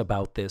was,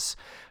 about this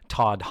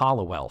Todd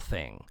Hollowell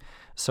thing.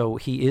 So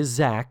he is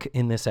Zach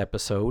in this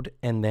episode,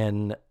 and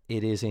then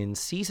it is in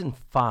season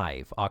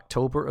 5,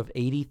 October of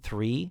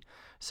 83,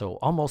 so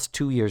almost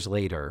 2 years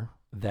later,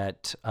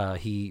 that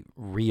he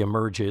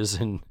reemerges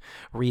and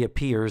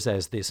reappears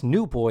as this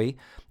new boy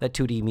that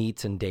Tootie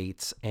meets and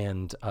dates,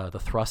 and the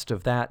thrust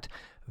of that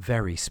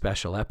very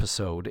special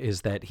episode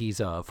is that he's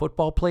a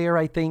football player,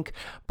 I think,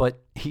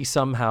 but he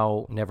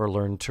somehow never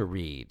learned to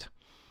read.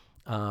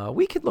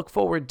 We could look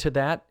forward to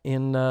that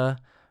in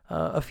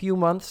a few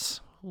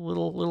months,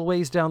 little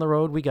ways down the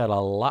road. We got a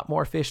lot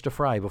more fish to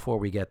fry before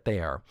we get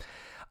there.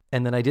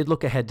 And then I did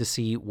look ahead to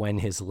see when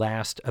his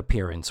last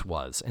appearance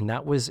was, and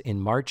that was in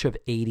March of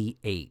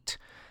 '88.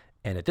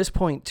 And at this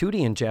point,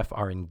 Tootie and Jeff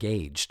are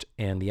engaged,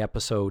 and the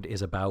episode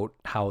is about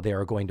how they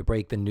are going to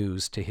break the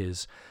news to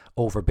his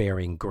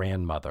overbearing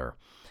grandmother.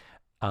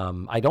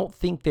 I don't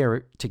think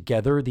they're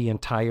together the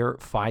entire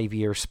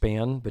 5-year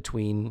span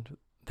between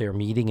their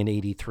meeting in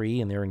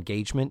 '83 and their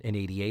engagement in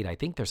 '88. I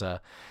think there's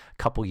a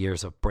couple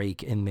years of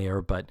break in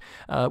there, but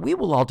we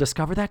will all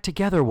discover that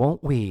together,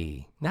 won't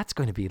we? That's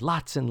going to be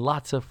lots and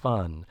lots of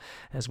fun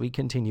as we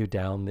continue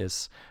down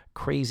this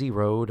crazy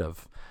road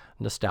of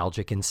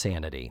nostalgic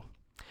insanity.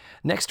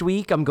 Next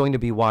week, I'm going to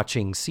be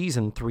watching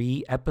Season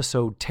 3,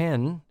 Episode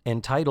 10,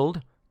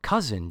 entitled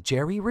Cousin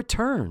Jerry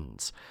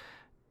Returns.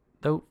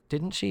 Though,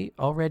 didn't she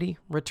already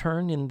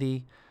return in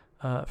the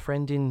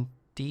Friend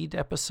Indeed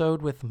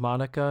episode with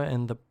Monica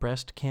and the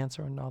breast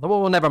cancer and all that?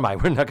 Well, never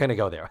mind. We're not going to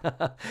go there.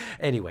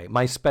 Anyway,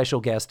 my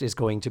special guest is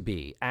going to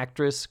be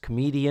actress,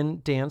 comedian,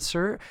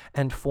 dancer,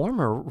 and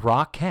former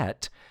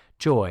Rockette,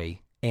 Joy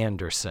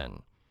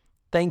Anderson.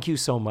 Thank you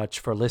so much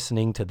for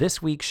listening to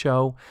this week's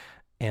show.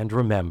 And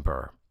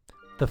remember,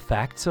 the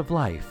facts of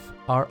life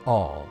are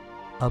all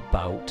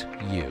about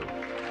you.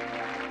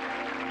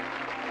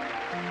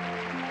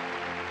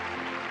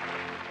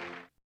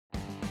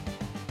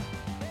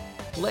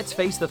 Let's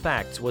Face the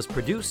Facts was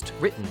produced,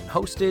 written,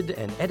 hosted,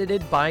 and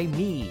edited by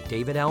me,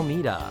 David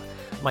Almeida.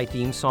 My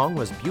theme song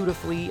was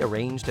beautifully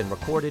arranged and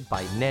recorded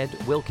by Ned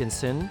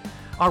Wilkinson.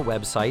 Our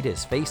website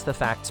is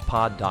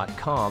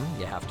facethefactspod.com.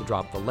 You have to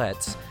drop the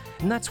let's.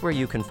 And that's where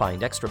you can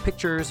find extra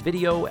pictures,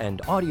 video,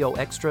 and audio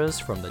extras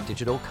from the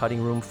digital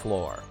cutting room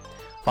floor.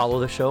 Follow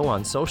the show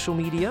on social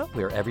media.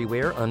 We're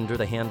everywhere under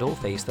the handle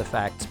Face the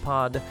Facts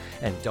Pod.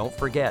 And don't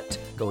forget,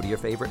 go to your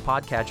favorite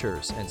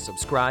podcatchers and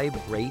subscribe,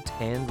 rate,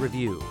 and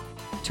review.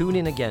 Tune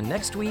in again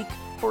next week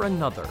for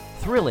another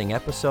thrilling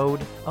episode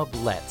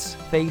of Let's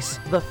Face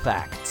the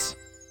Facts.